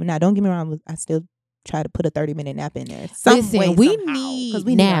 okay, now don't get me wrong, I still try to put a 30-minute nap in there. Listen, we need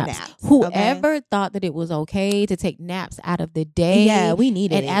naps. Whoever thought that it was okay to take naps out of the day, yeah, we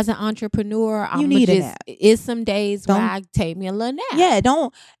need it. And as an entrepreneur, it's some days where I take me a little nap. Yeah,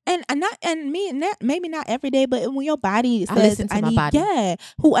 don't maybe not every day, but when your body says, I listen to my body. Yeah,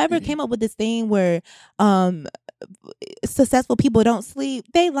 whoever came up with this thing where successful people don't sleep,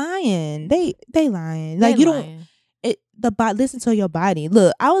 they lying. They lying. Like you don't. listen to your body.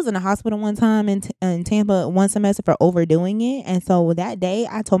 Look, I was in the hospital one time in Tampa one semester for overdoing it, and so that day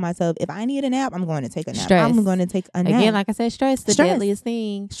I told myself, if I need a nap, I'm going to take a nap. Stress. I'm going to take a nap. Again, like I said, stress the deadliest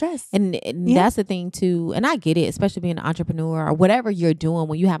thing. Stress, and that's the thing too. And I get it, especially being an entrepreneur or whatever you're doing.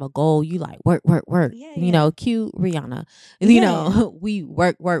 When you have a goal, you like work. Yeah, you know, cute Rihanna. You know, we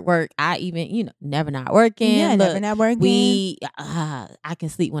work. I even never not working. Yeah, never not working. I can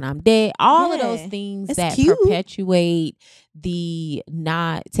sleep when I'm dead. All of those things it's that cute. Perpetuate the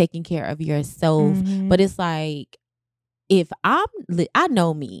not taking care of yourself. But it's like, if I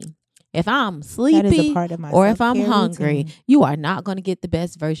know me, if I'm sleepy or if I'm hungry, routine. you are not going to get the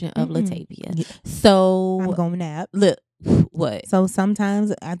best version of Latavia. Yeah. So I'm going to nap. Look, what? So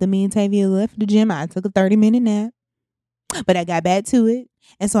sometimes after me and Tavia left the gym, I took a 30-minute nap, but I got back to it.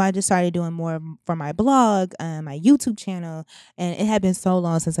 And so I just started doing more for my blog, my YouTube channel. And it had been so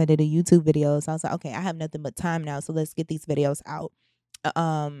long since I did a YouTube video. So I was like, okay, I have nothing but time now. So let's get these videos out.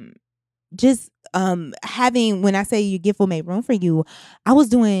 Having, when I say your gift will make room for you, I was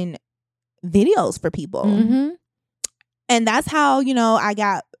doing videos for people. And that's how, I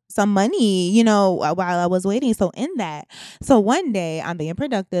got some money, while I was waiting. So one day I'm being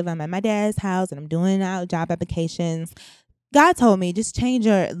productive. I'm at my dad's house and I'm doing out job applications. God told me, just change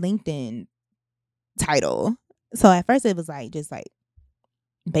your LinkedIn title. So at first it was just like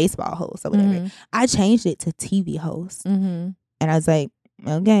baseball host or whatever. I changed it to TV host. And I was like,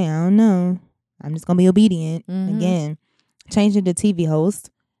 okay, I don't know. I'm just going to be obedient. Again, changed it to TV host.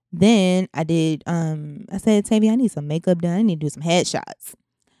 Then I did, I said, Tavia, I need some makeup done. I need to do some headshots.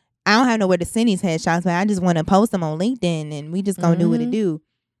 I don't have nowhere to send these headshots, but I just want to post them on LinkedIn and we just going to do what it do.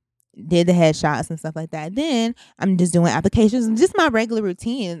 Did the headshots and stuff like that. Then I'm just doing applications and just my regular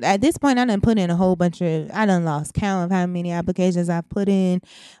routine. At this point, I done put in a whole bunch of, I done lost count of how many applications I've put in.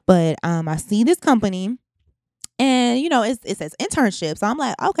 But I see this company and, it says internship. So I'm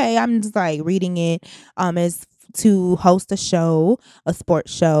like, okay, I'm just like reading it. It's to host a show, a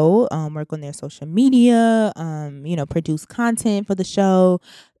sports show, work on their social media, produce content for the show,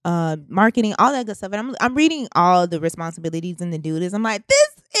 marketing, all that good stuff. And I'm reading all the responsibilities and the duties. I'm like,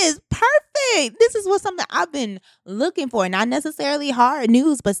 this is perfect. This is something I've been looking for. Not necessarily hard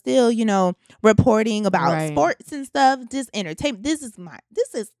news, but still, reporting about sports and stuff, just entertainment. This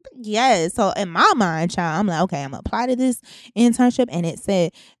is yes. So in my mind, child, I'm like, okay, I'm gonna apply to this internship. And it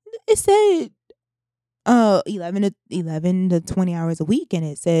said 11 to 20 hours a week, and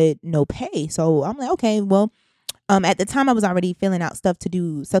it said no pay. So I'm like, okay, well, at the time I was already filling out stuff to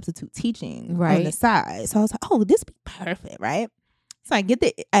do substitute teaching on the side. So I was like, oh, this be perfect, right? So I get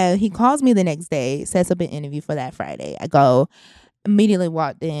he calls me the next day, sets up an interview for that Friday. I go, immediately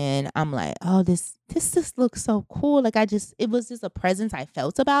walked in. I'm like, oh, this just looks so cool. Like it was just a presence I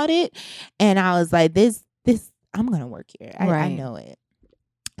felt about it. And I was like, this, I'm going to work here. I know it.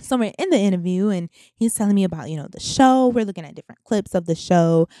 So we're in the interview and he's telling me about, the show. We're looking at different clips of the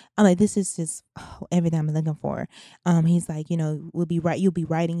show. I'm like, this is just everything I'm looking for. He's like, you'll be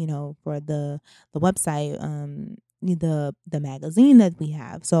writing, for the website, the magazine that we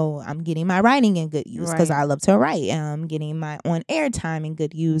have. So I'm getting my writing in good use because I love to write. I'm getting my on air time in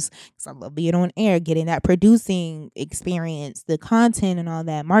good use because I love being on air, getting that producing experience, the content and all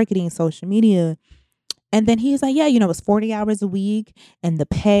that, marketing, social media. And then he's like, yeah, it's 40 hours a week and the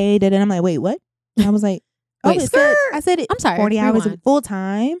pay. And I'm like, wait, what? And I was like, oh, I said it. I'm sorry. 40 hours of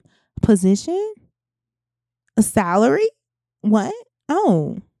full-time position, a salary. What?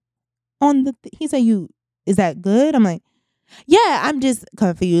 Oh, he said, is that good? I'm like, yeah, I'm just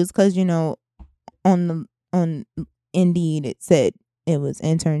confused because, on Indeed, it said it was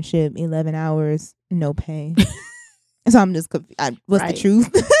internship, 11 hours, no pay. So I'm just confused. What's the truth?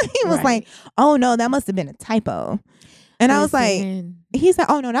 He was like, oh, no, that must have been a typo. And I was like, he said,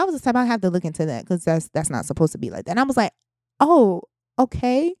 oh, no, that was a typo. I have to look into that because that's not supposed to be like that. And I was like, oh,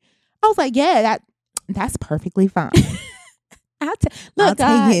 okay. I was like, yeah, that's perfectly fine. I'll take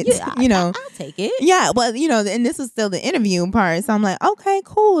it. I'll take it. Yeah, but and this is still the interview part. So I'm like, okay,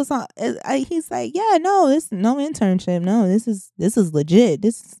 cool. So he's like, yeah, no, this is no internship. No, this is legit.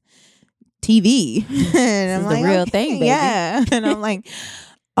 This is TV. And I'm like, the real thing, baby. Yeah. And I'm like,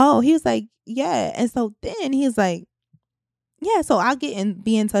 oh, he was like, yeah. And so then he's like, yeah, so I'll get and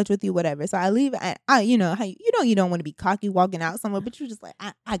be in touch with you, whatever. So I leave, and how you don't want to be cocky walking out somewhere, but you're just like,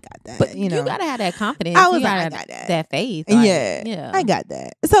 I got that. But you gotta have that confidence. I got that faith. Like, yeah, I got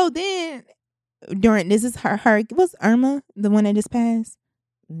that. So then this is her was Irma the one that just passed?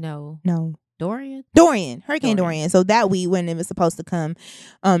 No. Dorian, Hurricane Dorian. So that week when it was supposed to come,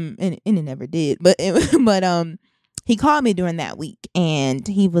 and it never did, but he called me during that week, and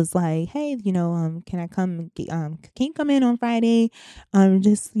he was like, "Hey, can I come? Can you come in on Friday?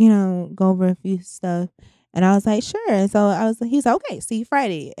 Just go over a few stuff." And I was like, "Sure." And so he's like, "Okay, see you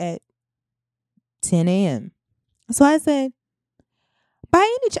Friday at 10 a.m." So I said, "By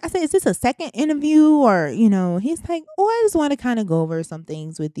any chance," I said, "is this a second interview or?" He's like, "Oh, I just want to kind of go over some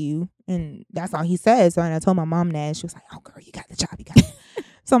things with you," and that's all he said. So, and I told my mom that, and she was like, "Oh, girl, you got the job, you got it."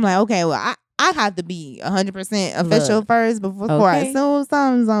 So I'm like, okay, well, I have to be 100% official Look, first before I okay. assume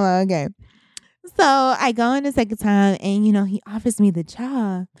something. So I'm like, okay. So I go in the second time, and he offers me the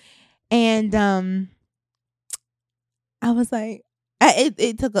job, and I was like,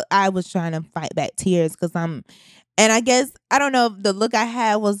 I was trying to fight back tears because and I guess I don't know if the look I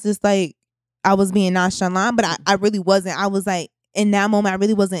had was just like I was being nonchalant, but I really wasn't. I was like, in that moment, I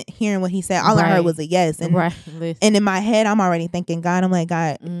really wasn't hearing what he said. All I heard was a yes, and and in my head, I'm already thinking, God, I'm like,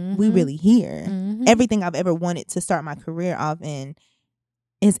 God, we really here. Everything I've ever wanted to start my career off in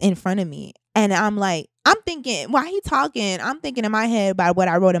is in front of me. And I'm like, I'm thinking, while he talking, I'm thinking in my head about what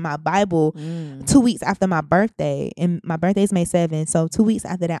I wrote in my Bible 2 weeks after my birthday. And my birthday is May 7th. So 2 weeks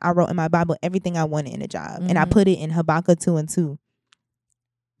after that, I wrote in my Bible everything I wanted in a job. And I put it in Habakkuk 2:2.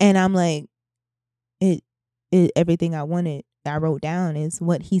 And I'm like, everything I wanted that I wrote down is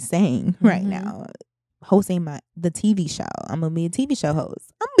what he's saying right now. Hosting the TV show. I'm gonna be a TV show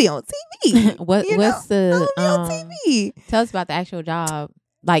host. I'm gonna be on TV. What's the on TV? Tell us about the actual job,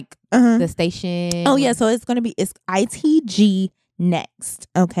 like the station. Oh yeah, so it's ITG Next,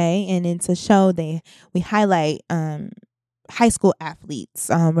 okay, and it's a show we highlight high school athletes,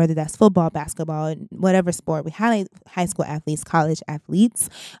 whether that's football, basketball, whatever sport. We highlight high school athletes, college athletes.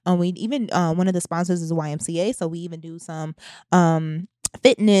 We even one of the sponsors is YMCA, so we even do some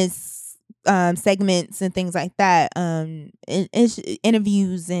fitness segments and things like that,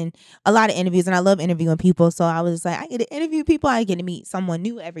 interviews and a lot of interviews, and I love interviewing people. So I was like, I get to interview people, I get to meet someone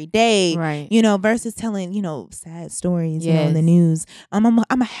new every day, right? Versus telling sad stories, in the news.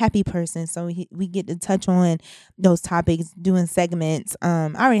 I'm a happy person, so we get to touch on those topics, doing segments. I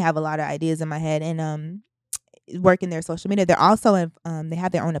already have a lot of ideas in my head, and working their social media. They're also they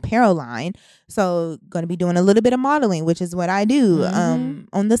have their own apparel line, so going to be doing a little bit of modeling, which is what I do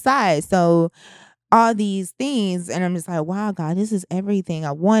on the side. So all these things, and I'm just like, wow, God, this is everything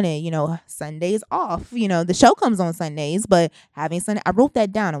I wanted. Sundays off. The show comes on Sundays, but having Sunday, I wrote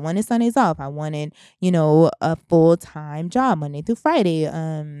that down. I wanted Sundays off. I wanted a full-time job Monday through Friday.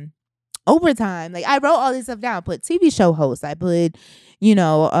 Overtime. Like, I wrote all this stuff down. I put TV show host. I put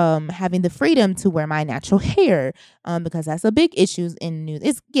having the freedom to wear my natural hair, because that's a big issue in the news.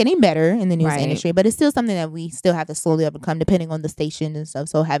 It's getting better in the news industry, but it's still something that we still have to slowly overcome depending on the station and stuff.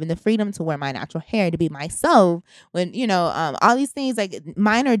 So having the freedom to wear my natural hair, to be myself, when all these things, like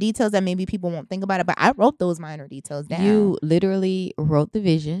minor details that maybe people won't think about it, but I wrote those minor details down. You literally wrote the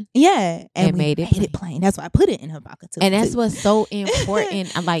vision, and made it plain. That's why I put it in Habakkuk 2. And that's what's so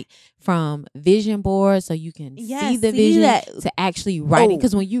important. I'm like, from vision board, so you can see the vision to actually writing,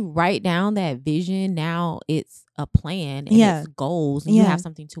 because when you write down that vision, now it's a plan and it's goals, and you have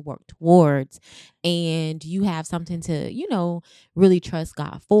something to work towards, and you have something to really trust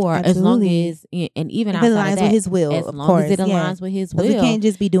God for. Absolutely. As long as, and even if it aligns with His will, as long as it aligns with His will, we can't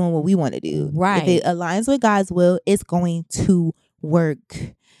just be doing what we want to do. Right? If it aligns with God's will, it's going to work.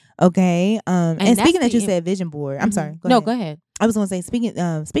 Okay. And speaking that you said vision board, I'm sorry. Go ahead. I was going to say, speaking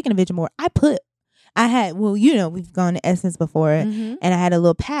of vision board, we've gone to Essence before, and I had a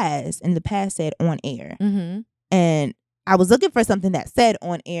little pass, and the pass said on air. And I was looking for something that said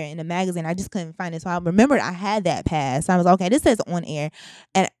on air in the magazine. I just couldn't find it. So I remembered I had that pass. I was like, okay, this says on air.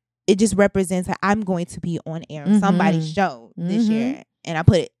 And it just represents that I'm going to be on air on somebody's show this year. And I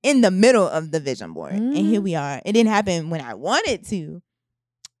put it in the middle of the vision board. And here we are. It didn't happen when I wanted to.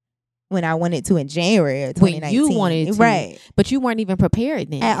 When I wanted to in January of 2019. When you wanted to. Right. But you weren't even prepared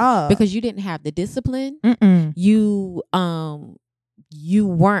then. At all. Because you didn't have the discipline. You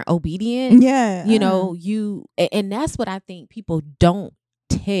weren't obedient. Yeah. And that's what I think people don't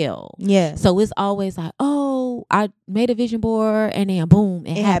tell. Yeah. So it's always like, oh, I made a vision board and then boom,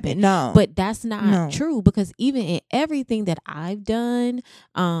 it happened. No. But that's not true, because even in everything that I've done,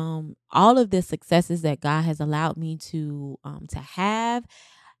 all of the successes that God has allowed me to have,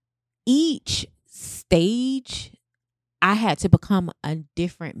 each stage I had to become a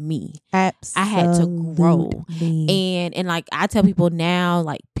different me. Absolutely. I had to grow. And like I tell people now,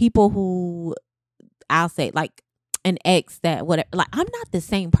 like people who I'll say like an ex that whatever, like I'm not the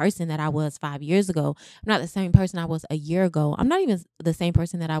same person that I was 5 years ago. I'm not the same person I was a year ago. I'm not even the same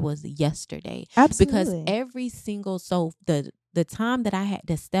person that I was yesterday. Absolutely. Because every single, so the the time that I had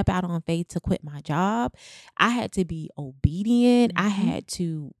to step out on faith to quit my job, I had to be obedient. I had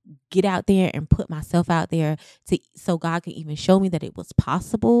to get out there and put myself out there so God could even show me that it was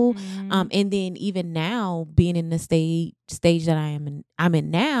possible. And then even now, being in the stage that I'm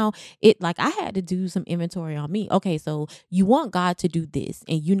in now, it like I had to do some inventory on me. Okay, so you want God to do this,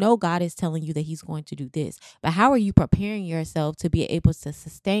 and you know God is telling you that He's going to do this, but how are you preparing yourself to be able to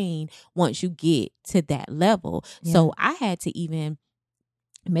sustain once you get to that level? So I had to even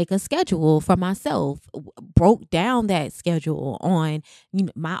make a schedule for myself, broke down that schedule on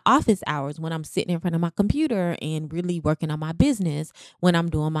my office hours, when I'm sitting in front of my computer and really working on my business, when I'm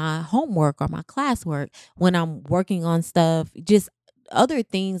doing my homework or my classwork, when I'm working on stuff, just other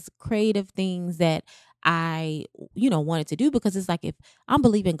things, creative things that I, wanted to do, because it's like, if I'm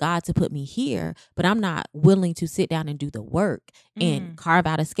believing God to put me here, but I'm not willing to sit down and do the work and carve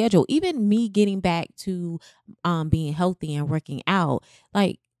out a schedule, even me getting back to being healthy and working out,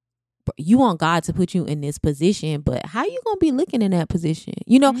 like, you want God to put you in this position, but how you going to be looking in that position,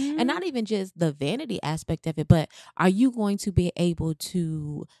 and not even just the vanity aspect of it, but are you going to be able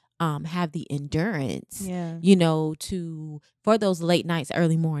to have the endurance, for those late nights,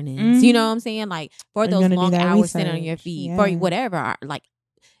 early mornings, you know what I'm saying? Like, for those long hours sitting on your feet, for whatever, like,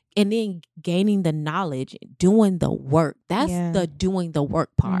 and then gaining the knowledge, doing the work. That's the doing the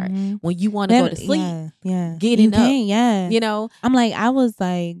work part. When you want to go to sleep, getting up, I'm like, I was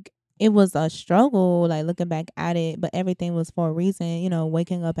like, it was a struggle, like, looking back at it, but everything was for a reason.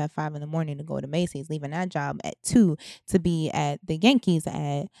 Waking up at 5 a.m. to go to Macy's, leaving that job at 2 to be at the Yankees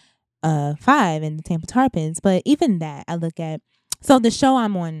at 5 in the Tampa Tarpons. But even that, I look at, so the show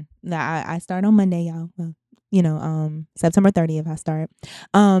I'm on, I start on Monday, y'all. September 30th I start.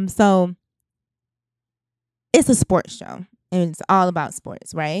 So it's a sports show and it's all about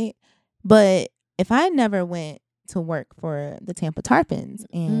sports, right? But if I never went to work for the Tampa Tarpons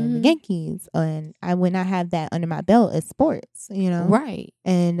and the Yankees, and I would not have that under my belt as sports, right?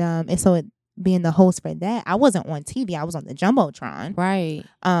 And so it being the host for that, I wasn't on TV, I was on the Jumbotron, right?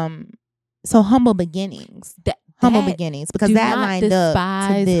 So humble beginnings. Humble beginnings, because that lined up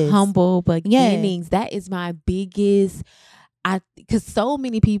to this. Humble beginnings. That is my biggest. Because so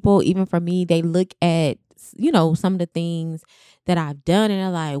many people, even for me, they look at some of the things that I've done, and they're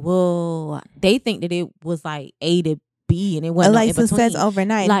like, well, they think that it was like A to B, and it wasn't like success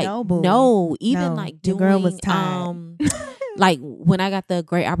overnight. Like, no, even like doing, your girl was tired. Like, when I got the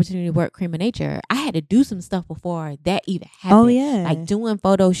great opportunity to work Cream of Nature, I had to do some stuff before that even happened. Oh yeah, like doing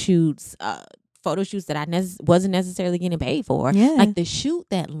photo shoots that I wasn't necessarily getting paid for. Yeah. Like, the shoot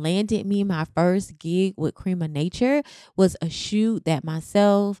that landed me my first gig with Cream of Nature was a shoot that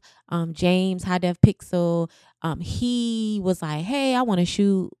myself, James, High Def Pixel, he was like, hey, I want to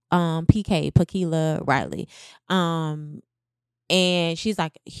shoot PK, Paquila Riley. And she's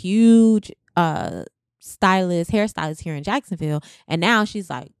like huge hairstylist here in Jacksonville. And now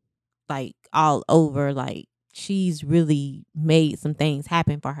she's like all over, like, she's really made some things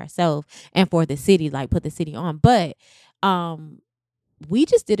happen for herself and for the city, like put the city on. But we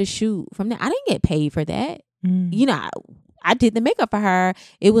just did a shoot from that. I didn't get paid for that. I did the makeup for her.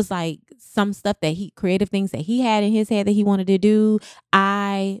 It was like some stuff that creative things that he had in his head that he wanted to do.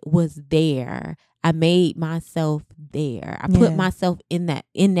 I was there. I made myself there. I put myself in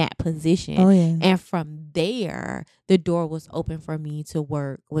that position. Oh, yeah. And from there, the door was open for me to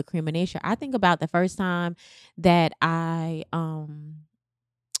work with Cream of Nature. I think about the first time that I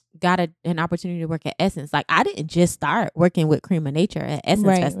got an opportunity to work at Essence. Like, I didn't just start working with Cream of Nature at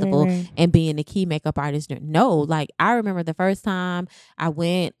Essence Festival and being the key makeup artist. No, like, I remember the first time I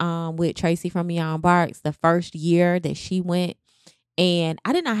went with Tracy from Beyond Barks, the first year that she went, and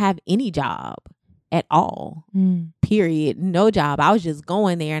I did not have any job at all, period. No job. I was just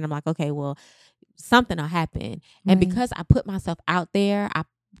going there, and I'm like, okay, well, something will happen. And because I put myself out there, I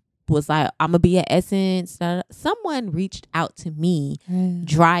was like, I'm gonna be at Essence. Someone reached out to me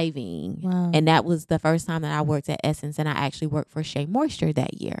driving. Wow. And that was the first time that I worked at Essence, and I actually worked for Shea Moisture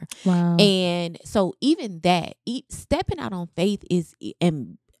that year. Wow. And so even that, stepping out on faith is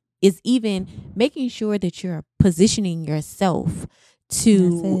even making sure that you're positioning yourself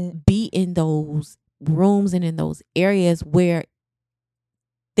to be in those rooms and in those areas where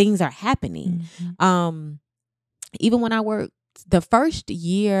things are happening. Even when I worked the first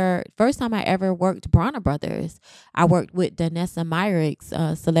time I ever worked Bronner Brothers, I worked with Danessa Myrick's,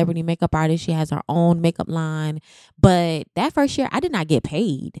 celebrity makeup artist. She has her own makeup line. But that first year, I did not get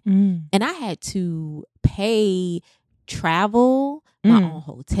paid. And I had to pay travel, my own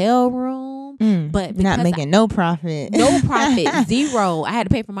hotel room. But not making no profit. No profit, zero. I had to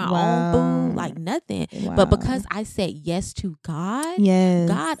pay for my Wow. own food, like nothing. Wow. But because I said yes to God, Yes.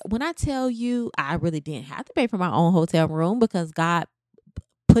 God, when I tell you, I really didn't have to pay for my own hotel room because God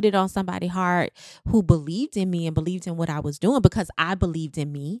put it on somebody's heart who believed in me and believed in what I was doing because I believed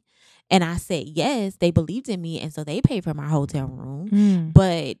in me. And I said yes, they believed in me. And so they paid for my hotel room.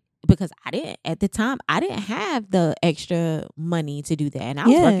 But because at the time, I didn't have the extra money to do that. And I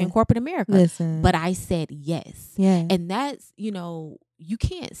was working corporate America. Listen. But I said yes. Yeah. And that's, you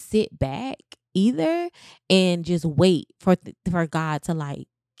can't sit back either and just wait for God to like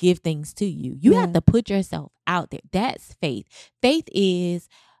give things to you. You have to put yourself out there. That's faith. Faith is,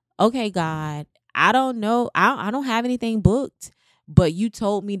 okay, God, I don't know. I don't have anything booked, but you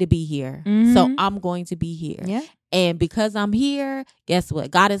told me to be here. So I'm going to be here. Yeah. And because I'm here, guess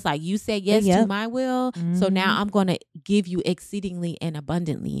what? God is like, you said yes to my will. So now I'm going to give you exceedingly and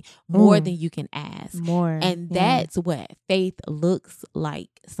abundantly more than you can ask. More. And that's what faith looks like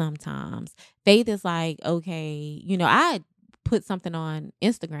sometimes. Faith is like, okay, I put something on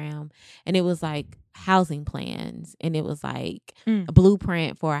Instagram and it was like housing plans and it was like a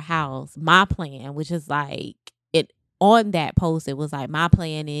blueprint for a house. My plan, which is like on that post, it was like, my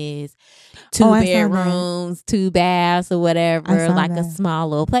plan is 2 bedrooms, 2 baths or whatever, like a small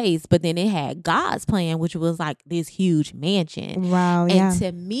little place. But then it had God's plan, which was like this huge mansion. Wow. And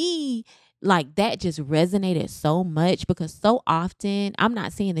to me, like that just resonated so much because so often, I'm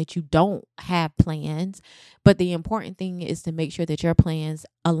not saying that you don't have plans, but the important thing is to make sure that your plans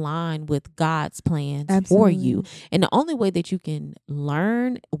align with God's plans for you. And the only way that you can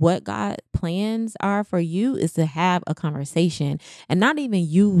learn what God's plans are for you is to have a conversation, and not even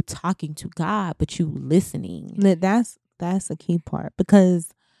you talking to God, but you listening. That's a key part,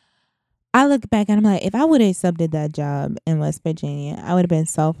 because I look back and I'm like, if I would have accepted that job in West Virginia, I would have been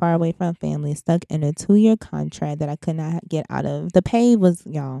so far away from family, stuck in a 2-year contract that I could not get out of. The pay was,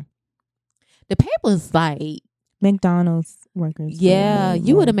 y'all. The pay was like McDonald's workers. Yeah,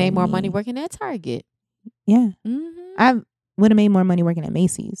 you would have made more money working at Target. Yeah. I would have made more money working at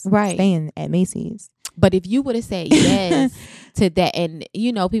Macy's. Right. Staying at Macy's. But if you would have said yes to that, and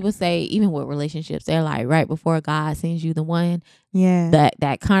people say, even with relationships, they're like, right before God sends you the one,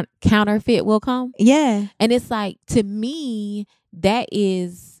 that counterfeit will come. Yeah. And it's like, to me, that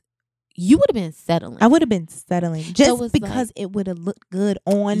is, you would have been settling. I would have been settling just because like, it would have looked good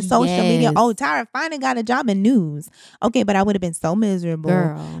on social media. Oh, Tyrah finally got a job in news. Okay, but I would have been so miserable.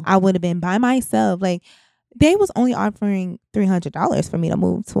 Girl. I would have been by myself. Like, they was only offering $300 for me to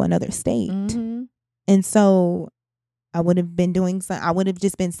move to another state. And so I would have been I would have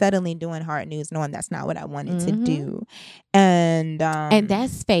just been settling doing hard news, knowing that's not what I wanted to do. And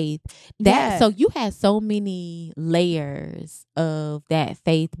that's faith. So you had so many layers of that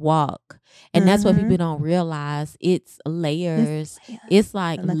faith walk. And that's what people don't realize. It's layers. It's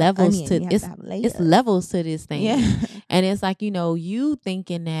like levels to it's levels to this thing. Yeah. And it's like, you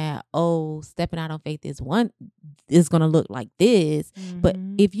thinking that, stepping out on faith is gonna look like this. But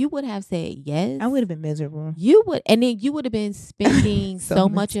if you would have said yes, I would have been miserable. You would, and then you would have been spending so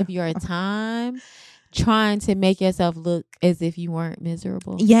much of your time trying to make yourself look as if you weren't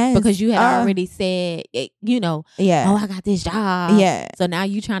miserable. Yes. Because you had already said, oh, I got this job. Yeah. So now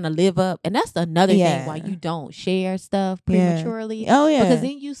you trying to live up. And that's another thing why you don't share stuff prematurely. Oh, yeah. Because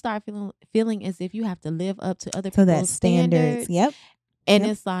then you start feeling as if you have to live up to other people's standards. Yep. And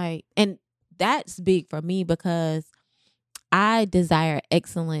it's like, and that's big for me because I desire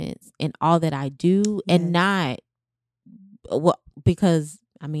excellence in all that I do, and not because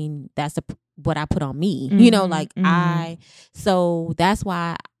that's what I put on me, so that's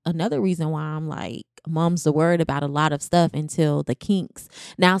why another reason why I'm like, mum's the word about a lot of stuff until the kinks.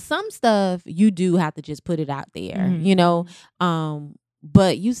 Now, some stuff you do have to just put it out there,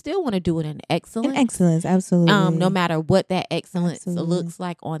 but you still want to do it in excellence. In excellence, absolutely. No matter what that excellence looks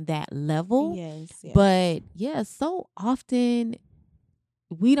like on that level. Yes. But so often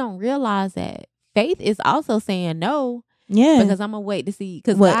we don't realize that faith is also saying no. Yeah. Because I'm going to wait to see.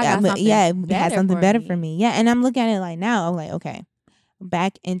 Because God got something it has something better for me. Yeah. And I'm looking at it like now, I'm like, okay,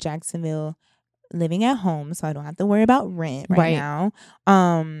 back in Jacksonville, living at home, so I don't have to worry about rent right now.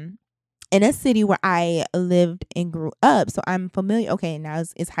 In a city where I lived and grew up, so I'm familiar. Okay, now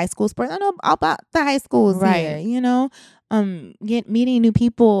it's high school sports. I know all about the high schools here, meeting new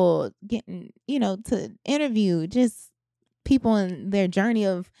people, getting, to interview just people in their journey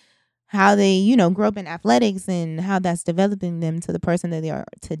of how they, grew up in athletics and how that's developing them to the person that they are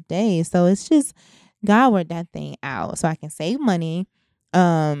today. So it's just, God worked that thing out so I can save money,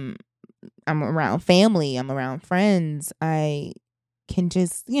 I'm around family, I'm around friends. I can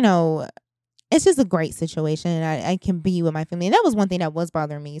just, it's just a great situation. I can be with my family. And that was one thing that was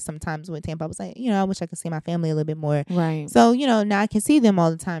bothering me sometimes with Tampa. I was like, I wish I could see my family a little bit more. Right. So, now I can see them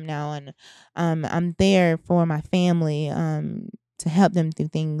all the time now. And I'm there for my family to help them through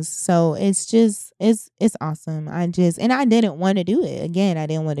things. So it's just, it's awesome. And I didn't want to do it. Again, I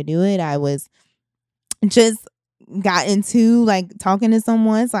didn't want to do it. I was just got into like talking to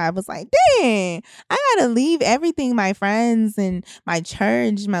someone, so I was like, dang, I gotta leave everything, my friends and my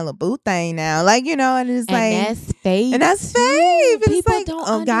church, my little boo thing now, like, and it's And like, that's faith. and that's faith. It's People like, don't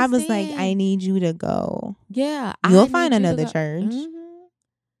oh, God was like, understand. I need you to go. Yeah, You'll I find need you to another go. church. Mhm.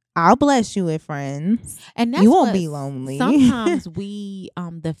 I'll bless you with friends. And that's You won't what be lonely. Sometimes we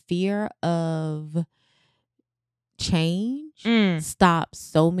the fear of change stops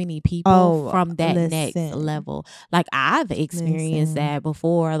so many people from that next level. Like I've experienced that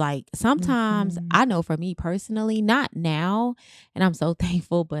before. Like sometimes I know for me personally, not now, and I'm so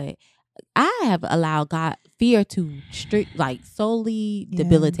thankful, but I have allowed God fear to solely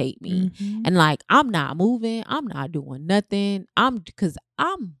debilitate me. And like I'm not moving, I'm not doing nothing. Because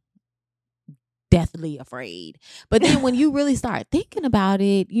I'm deathly afraid. But then when you really start thinking about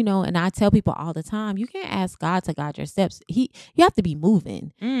it, and I tell people all the time, you can't ask God to guide your steps. You have to be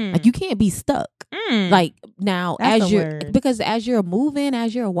moving. Like you can't be stuck. Like now, because as you're moving,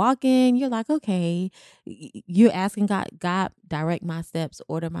 as you're walking, you're like, okay, you're asking God, direct my steps,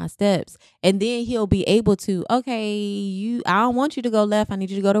 order my steps, and then He'll be able to, okay, I don't want you to go left, I need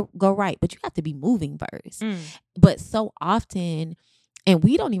you to go right, but you have to be moving first. But so often. And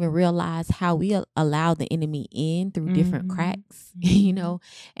we don't even realize how we allow the enemy in through different cracks,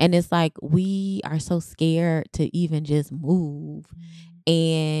 and it's like we are so scared to even just move,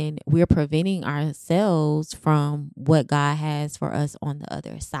 and we're preventing ourselves from what God has for us on the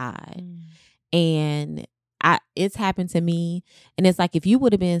other side. And it's happened to me, and it's like if you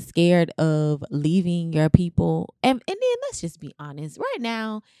would have been scared of leaving your people, and then let's just be honest, right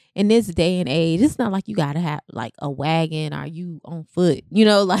now in this day and age, it's not like you gotta have like a wagon or you on foot,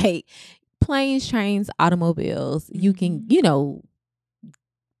 like planes, trains, automobiles. You can,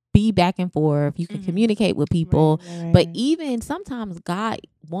 be back and forth. You can communicate with people, right. But even sometimes God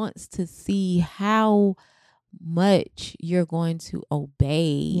wants to see how much you're going to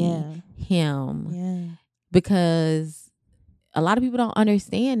obey Him. Because a lot of people don't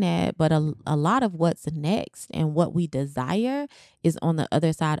understand that, but a lot of what's next and what we desire is on the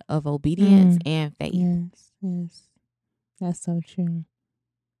other side of obedience and faith. Yes. That's so true.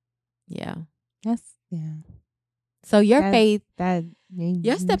 Yeah. So your faith,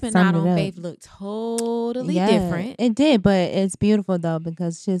 your stepping out on faith looked totally different. It did, but it's beautiful though,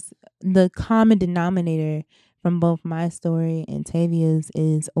 because just the common denominator from both my story and Tavia's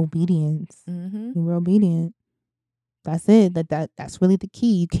is obedience. We were obedient. That's it. That's really the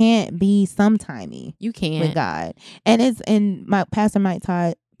key. You can't be sometimey. You can't with God. And my pastor Mike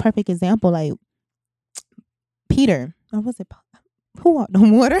taught perfect example, like Peter. Or was it who walked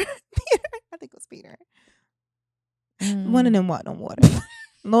on water? Peter. I think it was Peter. One of them walked on water.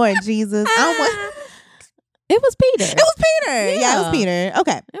 Lord Jesus. It was Peter. Yeah, it was Peter.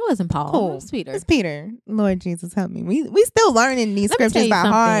 Okay. It wasn't Paul. Cool. It was Peter. It's Peter. Lord Jesus, help me. We still learning these scriptures by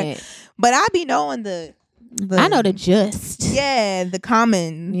heart. But I be knowing I know the gist. Yeah, the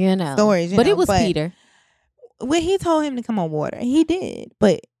common stories. But it was Peter. When he told him to come on water, he did.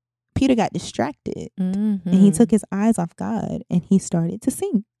 But Peter got distracted. And he took his eyes off God and he started to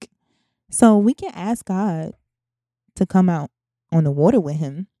sink. So we can ask God to come out on the water with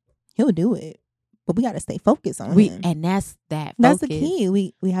him. He'll do it. But we got to stay focused on him. And that's that focus. That's the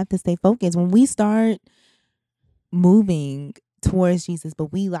key. We have to stay focused. When we start moving towards Jesus,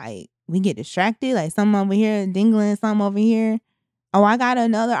 but we get distracted, like something over here dingling, something over here. Oh, I got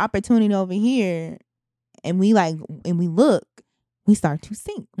another opportunity over here. And we look, we start to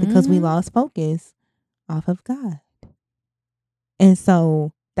sink because we lost focus off of God. And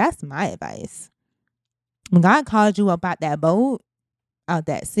so that's my advice. When God calls you up out that boat, out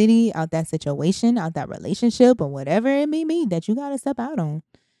that city, out that situation, out that relationship, or whatever it may be that you got to step out on,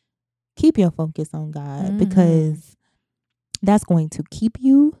 keep your focus on God, because that's going to keep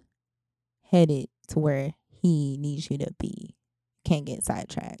you headed to where He needs you to be. Can't get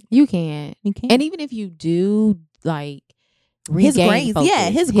sidetracked. You can't. And even if you do, like, His regain grace, focus. yeah,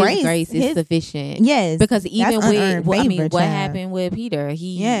 his grace, is sufficient. Yes, Because even that's unearned with, favor, what child. happened with Peter?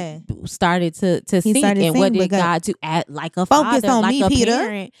 He Yeah. started to He sink, started and what singing, did but God do? Act like a focus father, on like me, a Peter.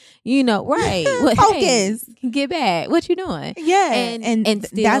 parent. You know, right? Well, Focus. hey, get back. What you doing? Yeah, And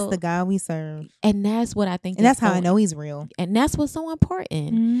still, that's the God we serve, and that's what I think. and that's how I know He's real. And that's what's so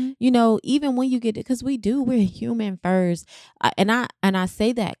important. Mm-hmm. You know, even when you get it, because we're human first, and I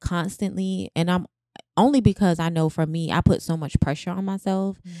say that constantly, and I'm only because I know for me, I put so much pressure on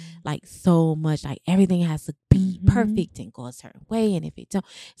myself, like so much, like everything has to be perfect and go a certain way, and if it don't,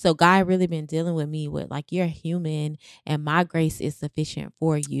 so God really been dealing with me with like, you're human, and my grace is sufficient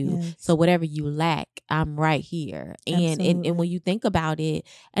for you. Yes. So whatever you lack, I'm right here. And when you think about it,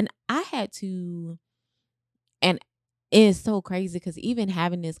 and I had to, and it's so crazy because even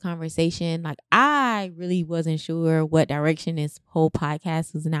having this conversation, like I really wasn't sure what direction this whole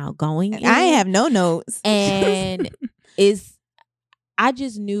podcast was now going in. I have no notes. And I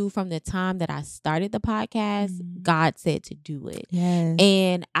just knew from the time that I started the podcast, God said to do it. Yes.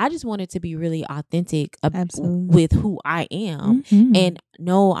 And I just wanted to be really authentic Absolutely. with who I am. And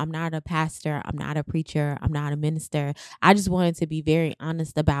no, I'm not a pastor. I'm not a preacher. I'm not a minister. I just wanted to be very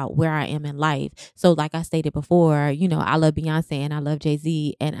honest about where I am in life. So like I stated before, you know, I love Beyonce and I love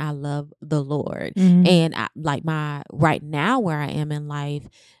Jay-Z and I love the Lord. And right now where I am in life,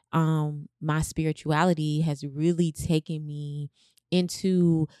 my spirituality has really taken me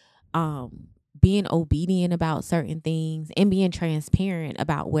into being obedient about certain things and being transparent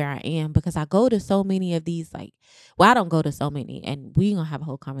about where I am, because I go to so many of these, like, well, I don't go to so many, and we're gonna have a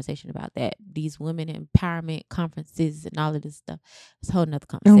whole conversation about that, these women empowerment conferences and all of this stuff. It's a whole nother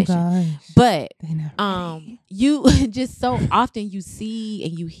conversation. Oh gosh. But ready. you just so often you see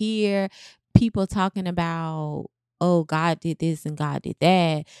and you hear people talking about, oh, God did this and God did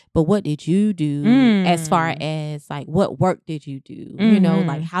that, but what did you do as far as like what work did you do? You know,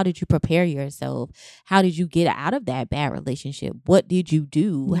 like how did you prepare yourself? How did you get out of that bad relationship? What did you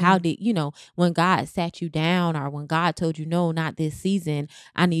do? How did, you know, when God sat you down or when God told you, no, not this season,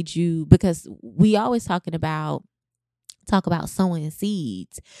 I need you, because we always talk about sowing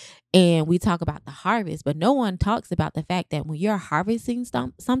seeds and we talk about the harvest, but no one talks about the fact that when you're harvesting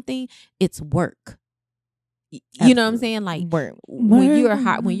something, it's work. You know what I'm saying? Like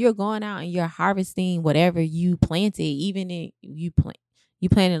when you're going out and you're harvesting whatever you planted, even if you plant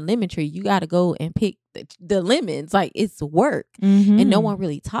a lemon tree, you got to go and pick the lemons. Like it's work, and no one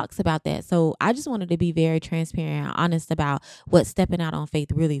really talks about that. So I just wanted to be very transparent and honest about what stepping out on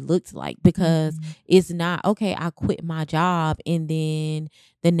faith really looks like, because it's not okay, I quit my job and then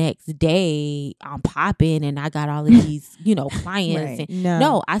the next day I'm popping and I got all of these, you know, clients. Right. And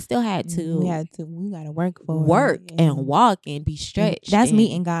no, I still had to. We got to work and walk and be stretched. That's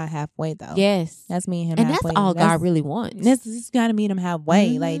meeting God halfway, though. Yes, that's meeting Him and halfway. That's all God really wants. This got to meet Him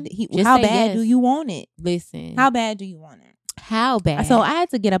halfway. Like, how bad do you want it? Listen, how bad do you want it? How bad? So I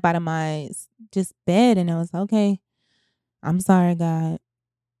had to get up out of my just bed, and I was okay. I'm sorry, God.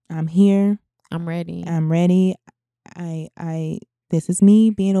 I'm here. I'm ready. I this is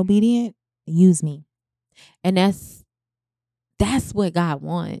me being obedient. Use me. And that's what God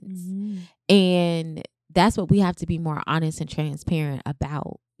wants. And that's what we have to be more honest and transparent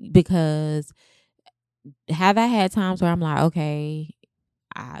about, because have I had times where I'm like, okay,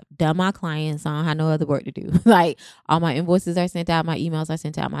 I've done my clients, I don't have no other work to do. Like all my invoices are sent out, my emails are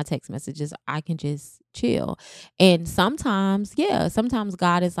sent out, my text messages, I can just chill. And sometimes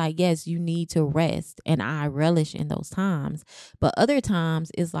God is like, yes, you need to rest, and I relish in those times. But other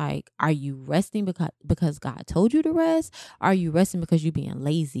times it's like, are you resting because God told you to rest? Are you resting because you're being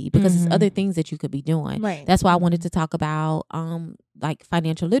lazy? Because it's other things that you could be doing. Right. That's why I wanted to talk about like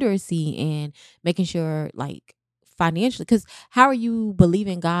financial literacy and making sure, like, financially, because how are you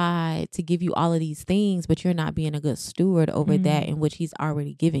believing God to give you all of these things, but you're not being a good steward over that in which He's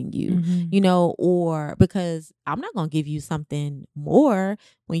already given you, you know? Or because I'm not going to give you something more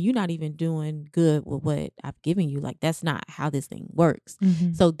when you're not even doing good with what I've given you. Like, that's not how this thing works.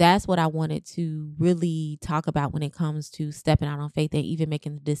 So that's what I wanted to really talk about when it comes to stepping out on faith and even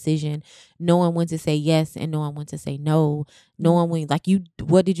making the decision, knowing when to say yes and knowing when to say no, knowing when, like,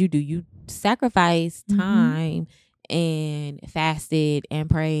 what did you do? You sacrificed time and fasted and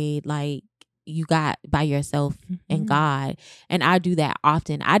prayed, like you got by yourself and God. And I do that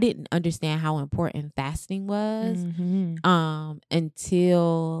often. I didn't understand how important fasting was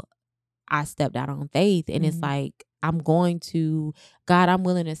until I stepped out on faith. And it's like, I'm willing to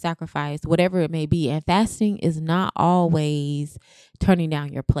sacrifice whatever it may be. And fasting is not always turning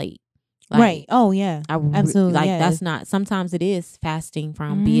down your plate. Right. Oh yeah. Absolutely. Like yes. that's not. Sometimes it is fasting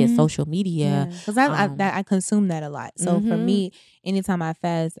from be it social media. Because I consume that a lot. So for me, anytime I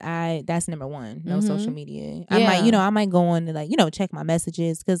fast, that's number one. No social media. I might go on to like check my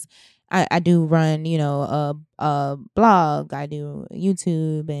messages because I do run a blog. I do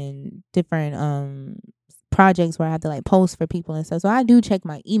YouTube and different projects where I have to like post for people and stuff. So I do check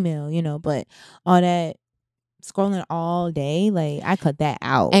my email, but all that scrolling all day, like I cut that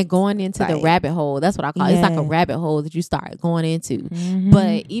out. And going into the rabbit hole, that's what I call it. It's like a rabbit hole that you start going into.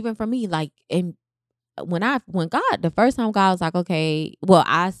 But even for me, like when God, the first time God was like, okay, well,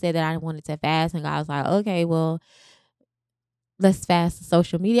 I said that I wanted to fast, and God was like, okay, well, let's fast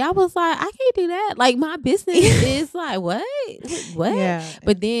social media. I was like, I can't do that. Like my business is like, what? Yeah.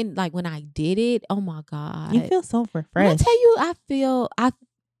 But then like when I did it, oh my God. You feel so refreshed. When I tell you,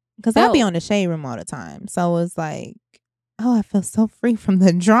 because I be on the shade room all the time. So it's like, oh, I feel so free from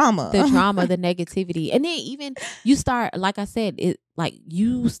the drama. The negativity. And then even you start, like I said,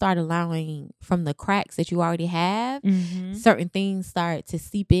 you start allowing from the cracks that you already have, certain things start to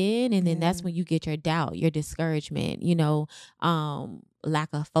seep in. And then that's when you get your doubt, your discouragement, lack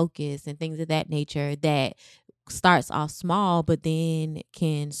of focus and things of that nature that starts off small, but then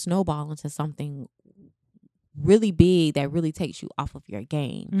can snowball into something really big that really takes you off of your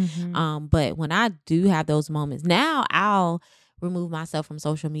game. But when I do have those moments, now I'll remove myself from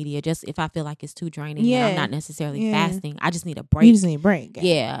social media just if I feel like it's too draining and I'm not necessarily fasting. I just need a break. You just need a break.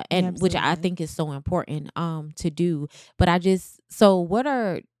 Yeah. And which I think is so important to do. But so what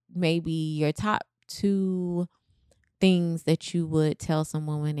are maybe your top 2 things that you would tell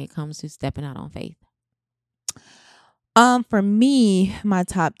someone when it comes to stepping out on faith? For me, my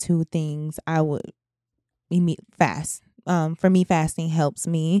top 2 things I would fast. For me, fasting helps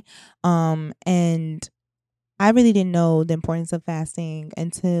me. And I really didn't know the importance of fasting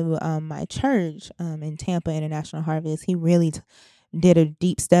until my church in Tampa International Harvest. He really did a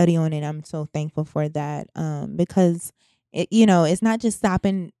deep study on it. I'm so thankful for that because it's not just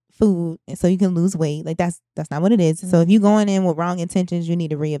stopping food so you can lose weight. Like that's not what it is. So if you're going in with wrong intentions, you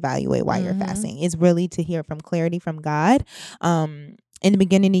need to reevaluate why you're fasting. It's really to hear from clarity from God. In the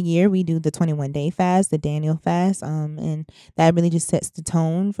beginning of the year, we do the 21-day fast, the Daniel fast, and that really just sets the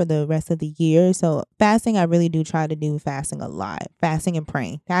tone for the rest of the year. So fasting, I really do try to do fasting a lot, fasting and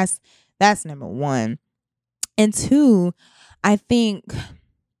praying. That's number 1. And 2, I think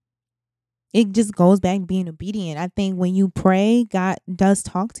it just goes back to being obedient. I think when you pray, God does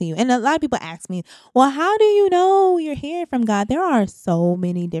talk to you. And a lot of people ask me, well, how do you know you're hearing from God? There are so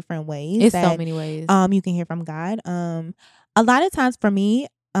many different ways. It's so many ways. You can hear from God. A lot of times for me,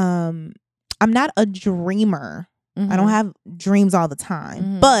 I'm not a dreamer. I don't have dreams all the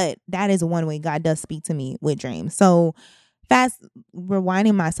time, but that is one way God does speak to me with dreams. So fast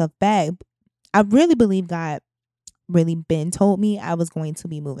rewinding myself back, I really believe God really been told me I was going to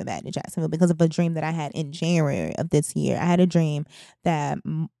be moving back to Jacksonville because of a dream that I had in January of this year. I had a dream that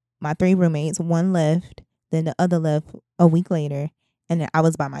my 3 roommates, one left, then the other left a week later, and then I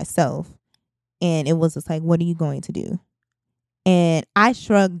was by myself. And it was just like, what are you going to do? And I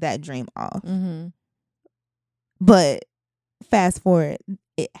shrugged that dream off. But fast forward,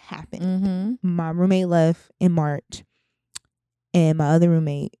 it happened. My roommate left in March, and my other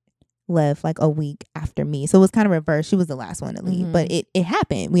roommate left like a week after me. So it was kind of reversed. She was the last one to leave, but it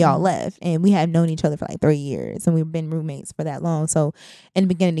happened. We all left, and we had known each other for like 3 years, and we've been roommates for that long. So in the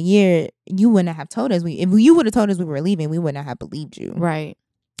beginning of the year, you wouldn't have told us if you would have told us we were leaving, we wouldn't have believed you. Right.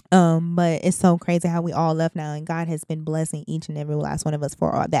 But it's so crazy how we all left now, and God has been blessing each and every last one of us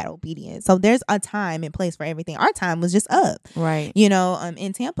for all that obedience. So there's a time and place for everything. Our time was just up, right?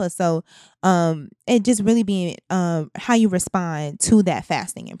 In Tampa. So, it just really being how you respond to that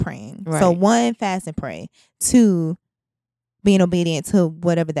fasting and praying. Right. So 1, fast and pray. 2, being obedient to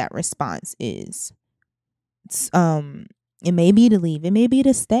whatever that response is. It may be to leave. It may be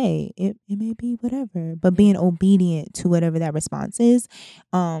to stay. It may be whatever. But being obedient to whatever that response is,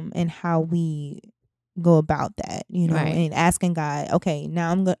 and how we go about that, right. And asking God, okay,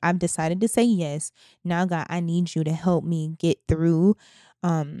 now I've decided to say yes. Now, God, I need you to help me get through,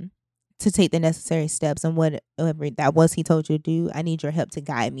 to take the necessary steps, and whatever that was He told you to do. I need your help to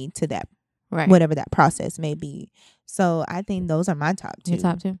guide me to that, right. Whatever that process may be. So I think those are my top 2. Your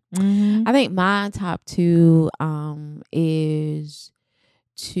top 2? I think my top 2 is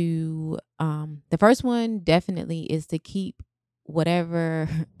to the first one definitely is to keep whatever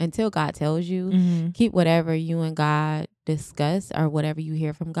until God tells you. Keep whatever you and God discuss or whatever you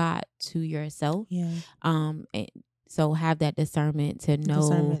hear from God to yourself. Yeah. And So have that discernment to know.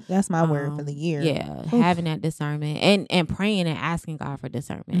 Discernment. That's my word for the year. Yeah, Oof. having that discernment and praying and asking God for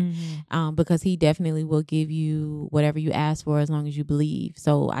discernment, because He definitely will give you whatever you ask for as long as you believe.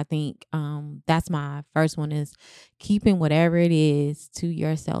 So I think that's my first one, is keeping whatever it is to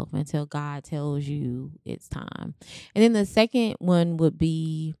yourself until God tells you it's time. And then the second one would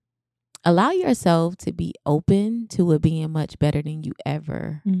be, allow yourself to be open to it being much better than you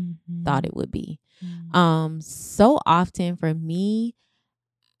ever thought it would be. So often for me,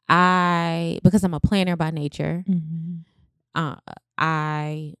 because I'm a planner by nature,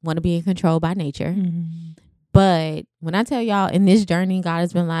 I want to be in control by nature. But when I tell y'all, in this journey, God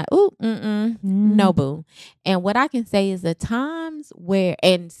has been like, ooh, no boo. And what I can say is the times where,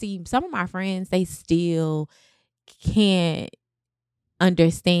 and see, some of my friends, they still can't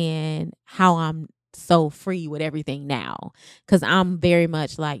understand how I'm so free with everything now, because I'm very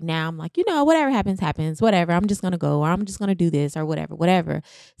much like, now I'm like, whatever happens, whatever, I'm just gonna go, or I'm just gonna do this, or whatever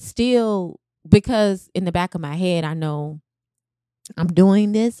still, because in the back of my head I know I'm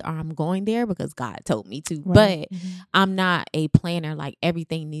doing this, or I'm going there because God told me to. Right. But I'm not a planner, like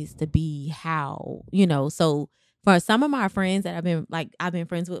everything needs to be how, so for some of my friends that I've been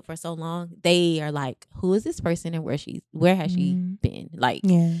friends with for so long, they are like, who is this person and where has she been? Like,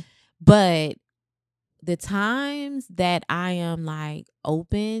 yeah. But the times that I am like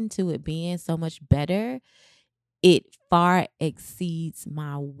open to it being so much better, it far exceeds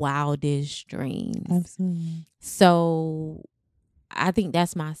my wildest dreams. Absolutely. So I think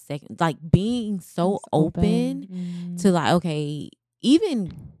that's my second, like being so open to like, okay,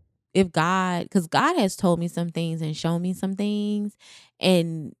 even if because God has told me some things and shown me some things,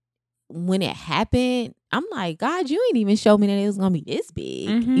 and when it happened, I'm like, God, you ain't even show me that it was gonna be this big,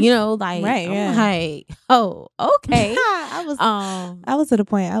 like, right, I'm like, oh, okay. I was to the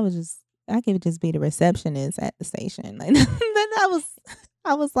point I could just be the receptionist at the station, like then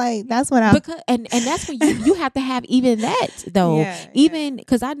I was like, that's what I'm, because and that's when you have to have even that though, even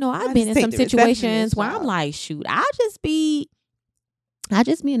because I know I've been in some situations where I'm like, shoot, I just be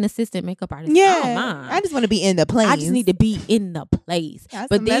an assistant makeup artist. Yeah, I don't mind. I just want to be in the place. I just need to be in the place.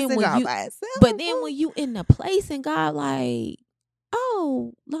 But then when you in the place and God like,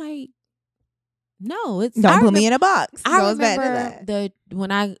 oh, like, no, it's don't put me in a box. I remember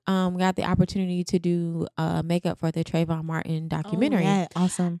when I got the opportunity to do makeup for the Trayvon Martin documentary. Oh, yeah,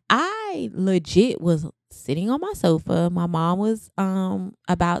 awesome. I legit was sitting on my sofa. My mom was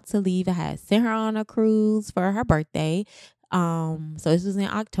about to leave. I had sent her on a cruise for her birthday. So this was in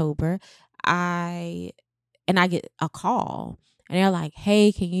October. I get a call and they're like,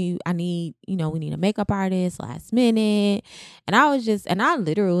 hey, we need a makeup artist last minute. And I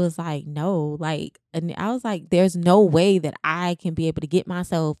literally was like, no, like, and I was like, there's no way that I can be able to get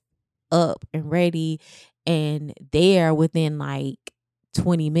myself up and ready and there within like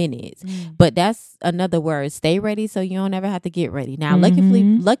 20 minutes. But that's another word, stay ready so you don't ever have to get ready. Now,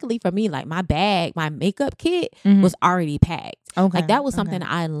 luckily for me, like my makeup kit was already packed. Okay. Like that was something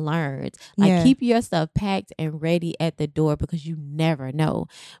I learned. Like keep your stuff packed and ready at the door because you never know.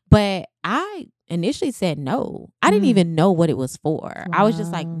 But I initially said no. I didn't even know what it was for. Wow. I was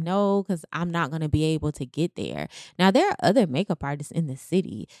just like, no, because I'm not going to be able to get there. Now, there are other makeup artists in the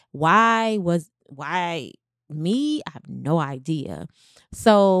city. Why me? I have no idea.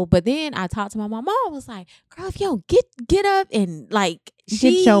 So, but then I talked to my mom. Mom was like, girl, if you don't get up and like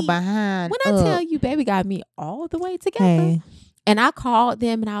get your behind. When I tell you, baby got me all the way together. Hey. And I called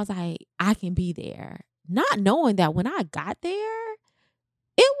them and I was like, I can be there. Not knowing that when I got there,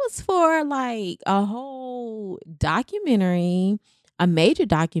 it was for like a whole documentary, a major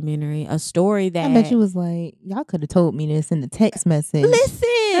documentary, a story that I bet you was like, y'all could have told me this in the text message. Listen,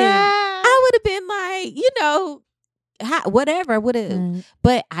 I would have been like, whatever would have,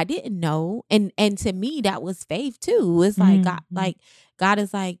 but I didn't know, and to me that was faith too. It's like God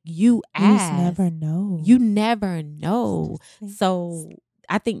is like, you ask, you never know. So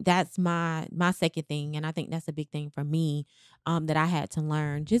I think that's my second thing, and I think that's a big thing for me, that I had to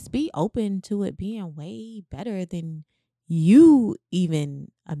learn. Just be open to it being way better than you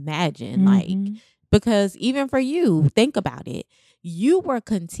even imagine. Like, because even for you, think about it. You were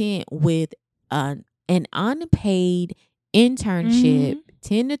content with an unpaid internship,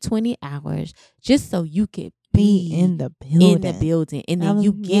 10 to 20 hours, just so you could be in the building. And then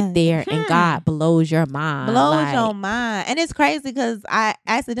you get there and God blows your mind. Your mind. And it's crazy because I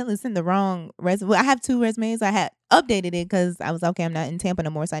accidentally sent the wrong resume. I have 2 resumes. I had updated it because I was okay, I'm not in Tampa no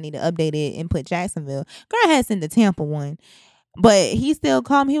more, so I need to update it and put Jacksonville. Girl, I had sent the Tampa one. But he still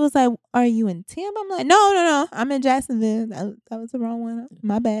called me. He was like, "Are you in Tim?" I'm like, "No. I'm in Jacksonville. That was the wrong one.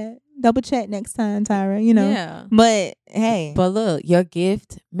 My bad. Double check next time, Tyrah. Yeah. But hey, But look, your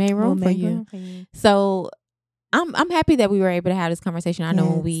gift made room for you. So I'm happy that we were able to have this conversation. I know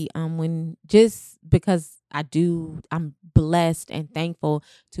when we when just because I'm blessed and thankful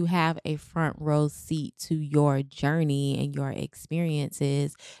to have a front row seat to your journey and your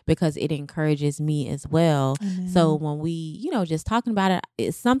experiences, because it encourages me as well. So when we, just talking about it,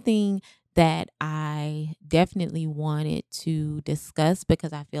 it's something that I definitely wanted to discuss,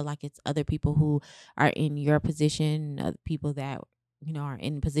 because I feel like it's other people who are in your position, other people that are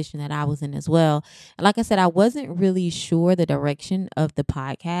in the position that I was in as well. And like I said, I wasn't really sure the direction of the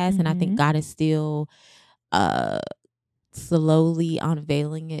podcast, and I think God is still slowly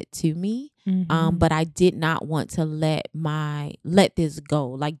unveiling it to me. But I did not want to let this go,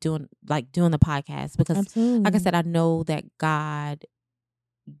 like doing the podcast, because like I said, I know that God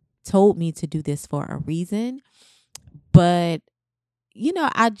told me to do this for a reason. But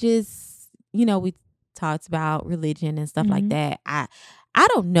I just, we talked about religion and stuff like that. I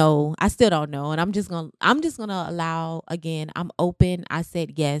don't know. I still don't know. And I'm just gonna allow, again, I'm open. I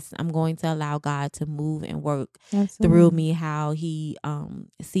said yes. I'm going to allow God to move and work through me how he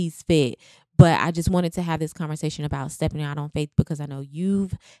sees fit. But I just wanted to have this conversation about stepping out on faith, because I know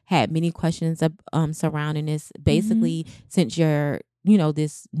you've had many questions surrounding this, basically since your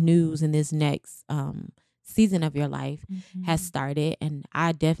this news and this next season of your life has started. And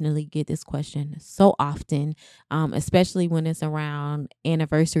I definitely get this question so often, especially when it's around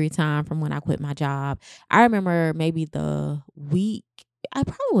anniversary time from when I quit my job. I remember maybe I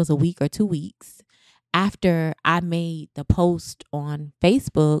probably was a week or 2 weeks after I made the post on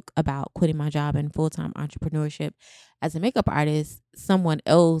Facebook about quitting my job and full-time entrepreneurship as a makeup artist, someone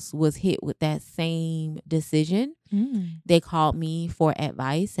else was hit with that same decision. They called me for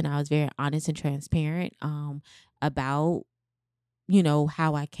advice, and I was very honest and transparent about,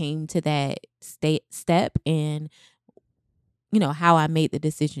 how I came to that step, and, how I made the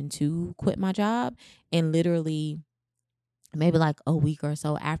decision to quit my job. And literally maybe like a week or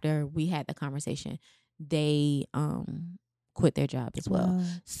so after we had the conversation, they quit their job as well. Wow.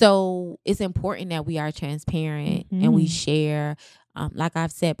 So it's important that we are transparent and we share. Like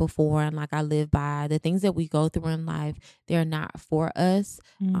I've said before, and like I live by, the things that we go through in life, they're not for us.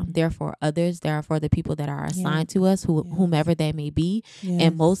 They're for others. They're for the people that are assigned to us, whomever they may be.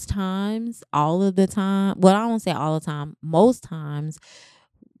 And most times, all of the time, well, I won't say all the time, most times,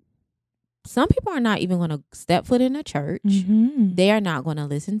 some people are not even going to step foot in a church. They are not going to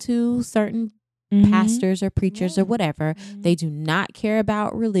listen to certain pastors or preachers or whatever. They do not care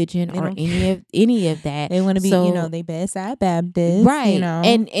about religion or any of that. They want to be, they bedside Baptist, right?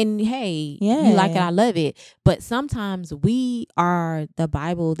 And hey, you like it, I love it. But sometimes we are the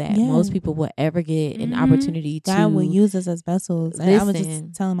Bible that most people will ever get an opportunity to. God will use us as vessels. And I was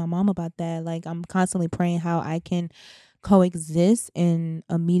just telling my mom about that. Like, I'm constantly praying how I can coexist in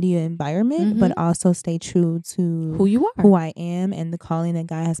a media environment, but also stay true to who you are, who I am, and the calling that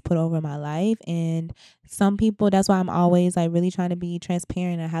God has put over my life. And some people, that's why I'm always like really trying to be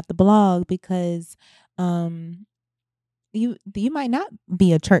transparent. I have to blog because you might not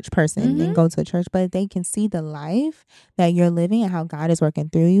be a church person and go to a church, but they can see the life that you're living and how God is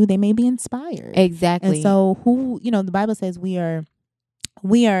working through you. They may be inspired. Exactly. And so the Bible says we are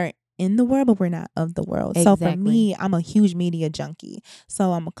in the world, but we're not of the world. Exactly. So for me, I'm a huge media junkie.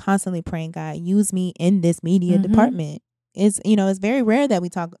 So I'm constantly praying, God, use me in this media department. It's, it's very rare that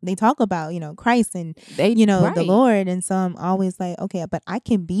they talk about, Christ and, the Lord. And so I'm always like, okay, but I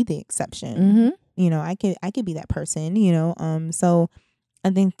can be the exception. I could be that person, so I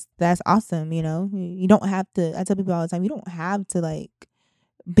think that's awesome. You don't have to, I tell people all the time, you don't have to like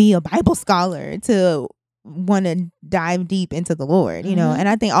be a Bible scholar to want to dive deep into the Lord, and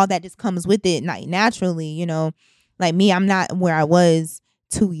I think all that just comes with it, like naturally, like me, I'm not where I was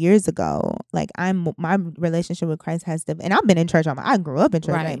 2 years ago. Like my relationship with Christ has to, and I've been in church. I grew up in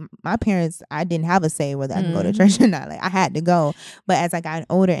church. Right. Like my parents, I didn't have a say whether I can go to church or not. Like I had to go. But as I got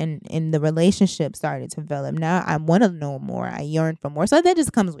older and the relationship started to develop, now I want to know more. I yearn for more. So that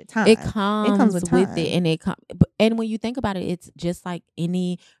just comes with time. It comes with time. And when you think about it, it's just like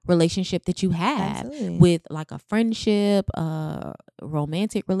any relationship that you have. Absolutely. With like a friendship, a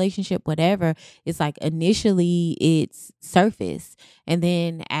romantic relationship, whatever. It's like initially it's surface, and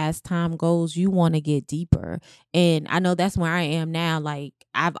then as time goes, you want to get deeper. And I know that's where I am now. Like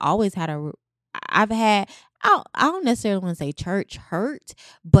I've always had a I've had, I don't necessarily want to say church hurt,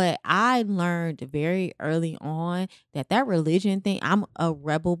 but I learned very early on that religion thing, I'm a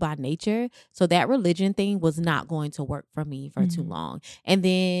rebel by nature. So that religion thing was not going to work for me for too long. And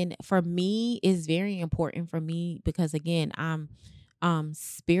then for me, it's very important for me because again, I'm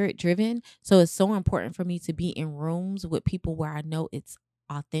spirit driven. So it's so important for me to be in rooms with people where I know it's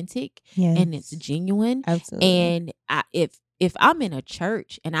authentic and it's genuine. Absolutely. And if I'm in a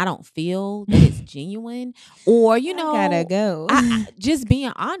church and I don't feel that it's genuine, or you know, gotta go. I just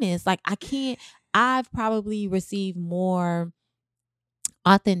being honest, like I've probably received more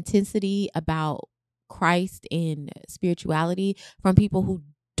authenticity about Christ and spirituality from people who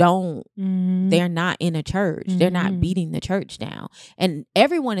don't, they're not in a church. They're not beating the church down. And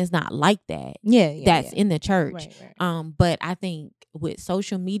everyone is not like that. That's in the church. Right. But I think with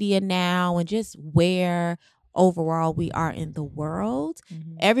social media now and just where overall we are in the world,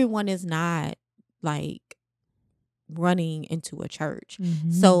 everyone is not like running into a church.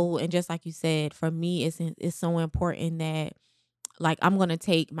 So, and just like you said, for me, it's so important that like I'm going to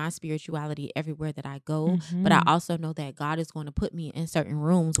take my spirituality everywhere that I go, but I also know that God is going to put me in certain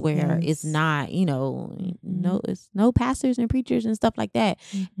rooms where it's not, you know, it's no pastors and preachers and stuff like that.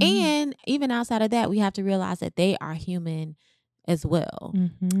 And even outside of that, we have to realize that they are human as well.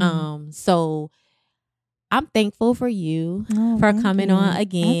 So I'm thankful for you for coming on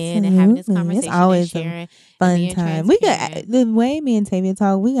again and having this conversation. It's always and sharing, a fun time. We got the way me and Tavia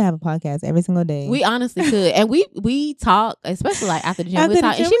talk. We can have a podcast every single day. We honestly could, and we talk, especially like after the gym. We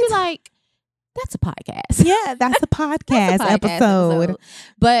talk, and she'd be like, "That's a podcast." Yeah, that's a podcast, episode.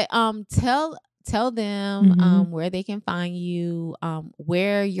 But tell them where they can find you,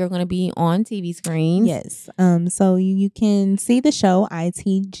 where you're going to be on TV screens. Yes. So you can see the show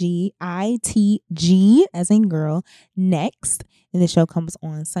ITG as in girl next, and the show comes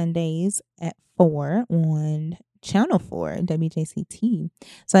on Sundays at 4 on Channel 4 WJCT.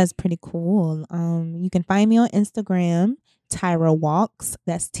 So that's pretty cool. You can find me on Instagram, Tyrah Walks.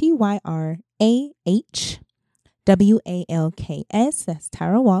 That's TYRAH. WALKS. That's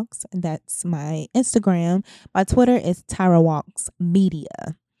Tyrah Walks. That's my Instagram. My Twitter is Tyrah Walks Media.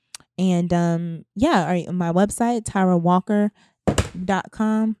 And my website,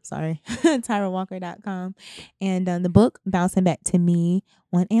 TyrahWalker.com. Sorry, TyrahWalker.com. And the book Bouncing Back to Me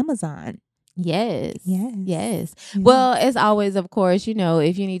on Amazon. Yes. Well, as always, of course, you know,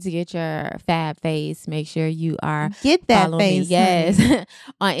 if you need to get your fab face, make sure you are get that face. Yes.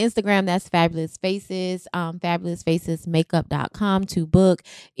 On Instagram, that's Fabulous Faces, fabulousfacesmakeup.com to book.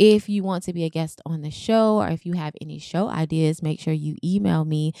 If you want to be a guest on the show, or if you have any show ideas, make sure you email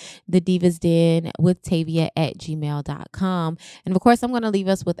me, thedivasden@gmail.com. And of course, I'm going to leave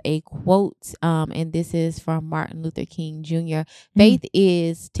us with a quote. And this is from Martin Luther King Jr. Faith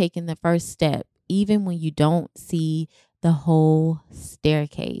is taking the first step, even when you don't see the whole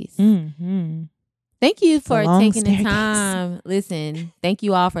staircase. Thank you for taking the time. Listen, thank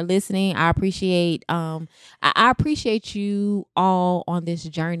you all for listening. I appreciate I appreciate you all on this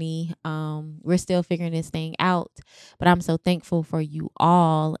journey. We're still figuring this thing out, but I'm so thankful for you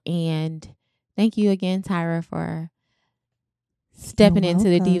all. And thank you again, Tyrah, for stepping into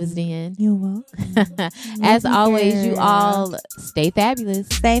the Divas Den. You're welcome. As always, you all stay fabulous.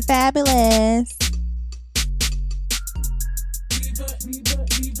 Stay fabulous.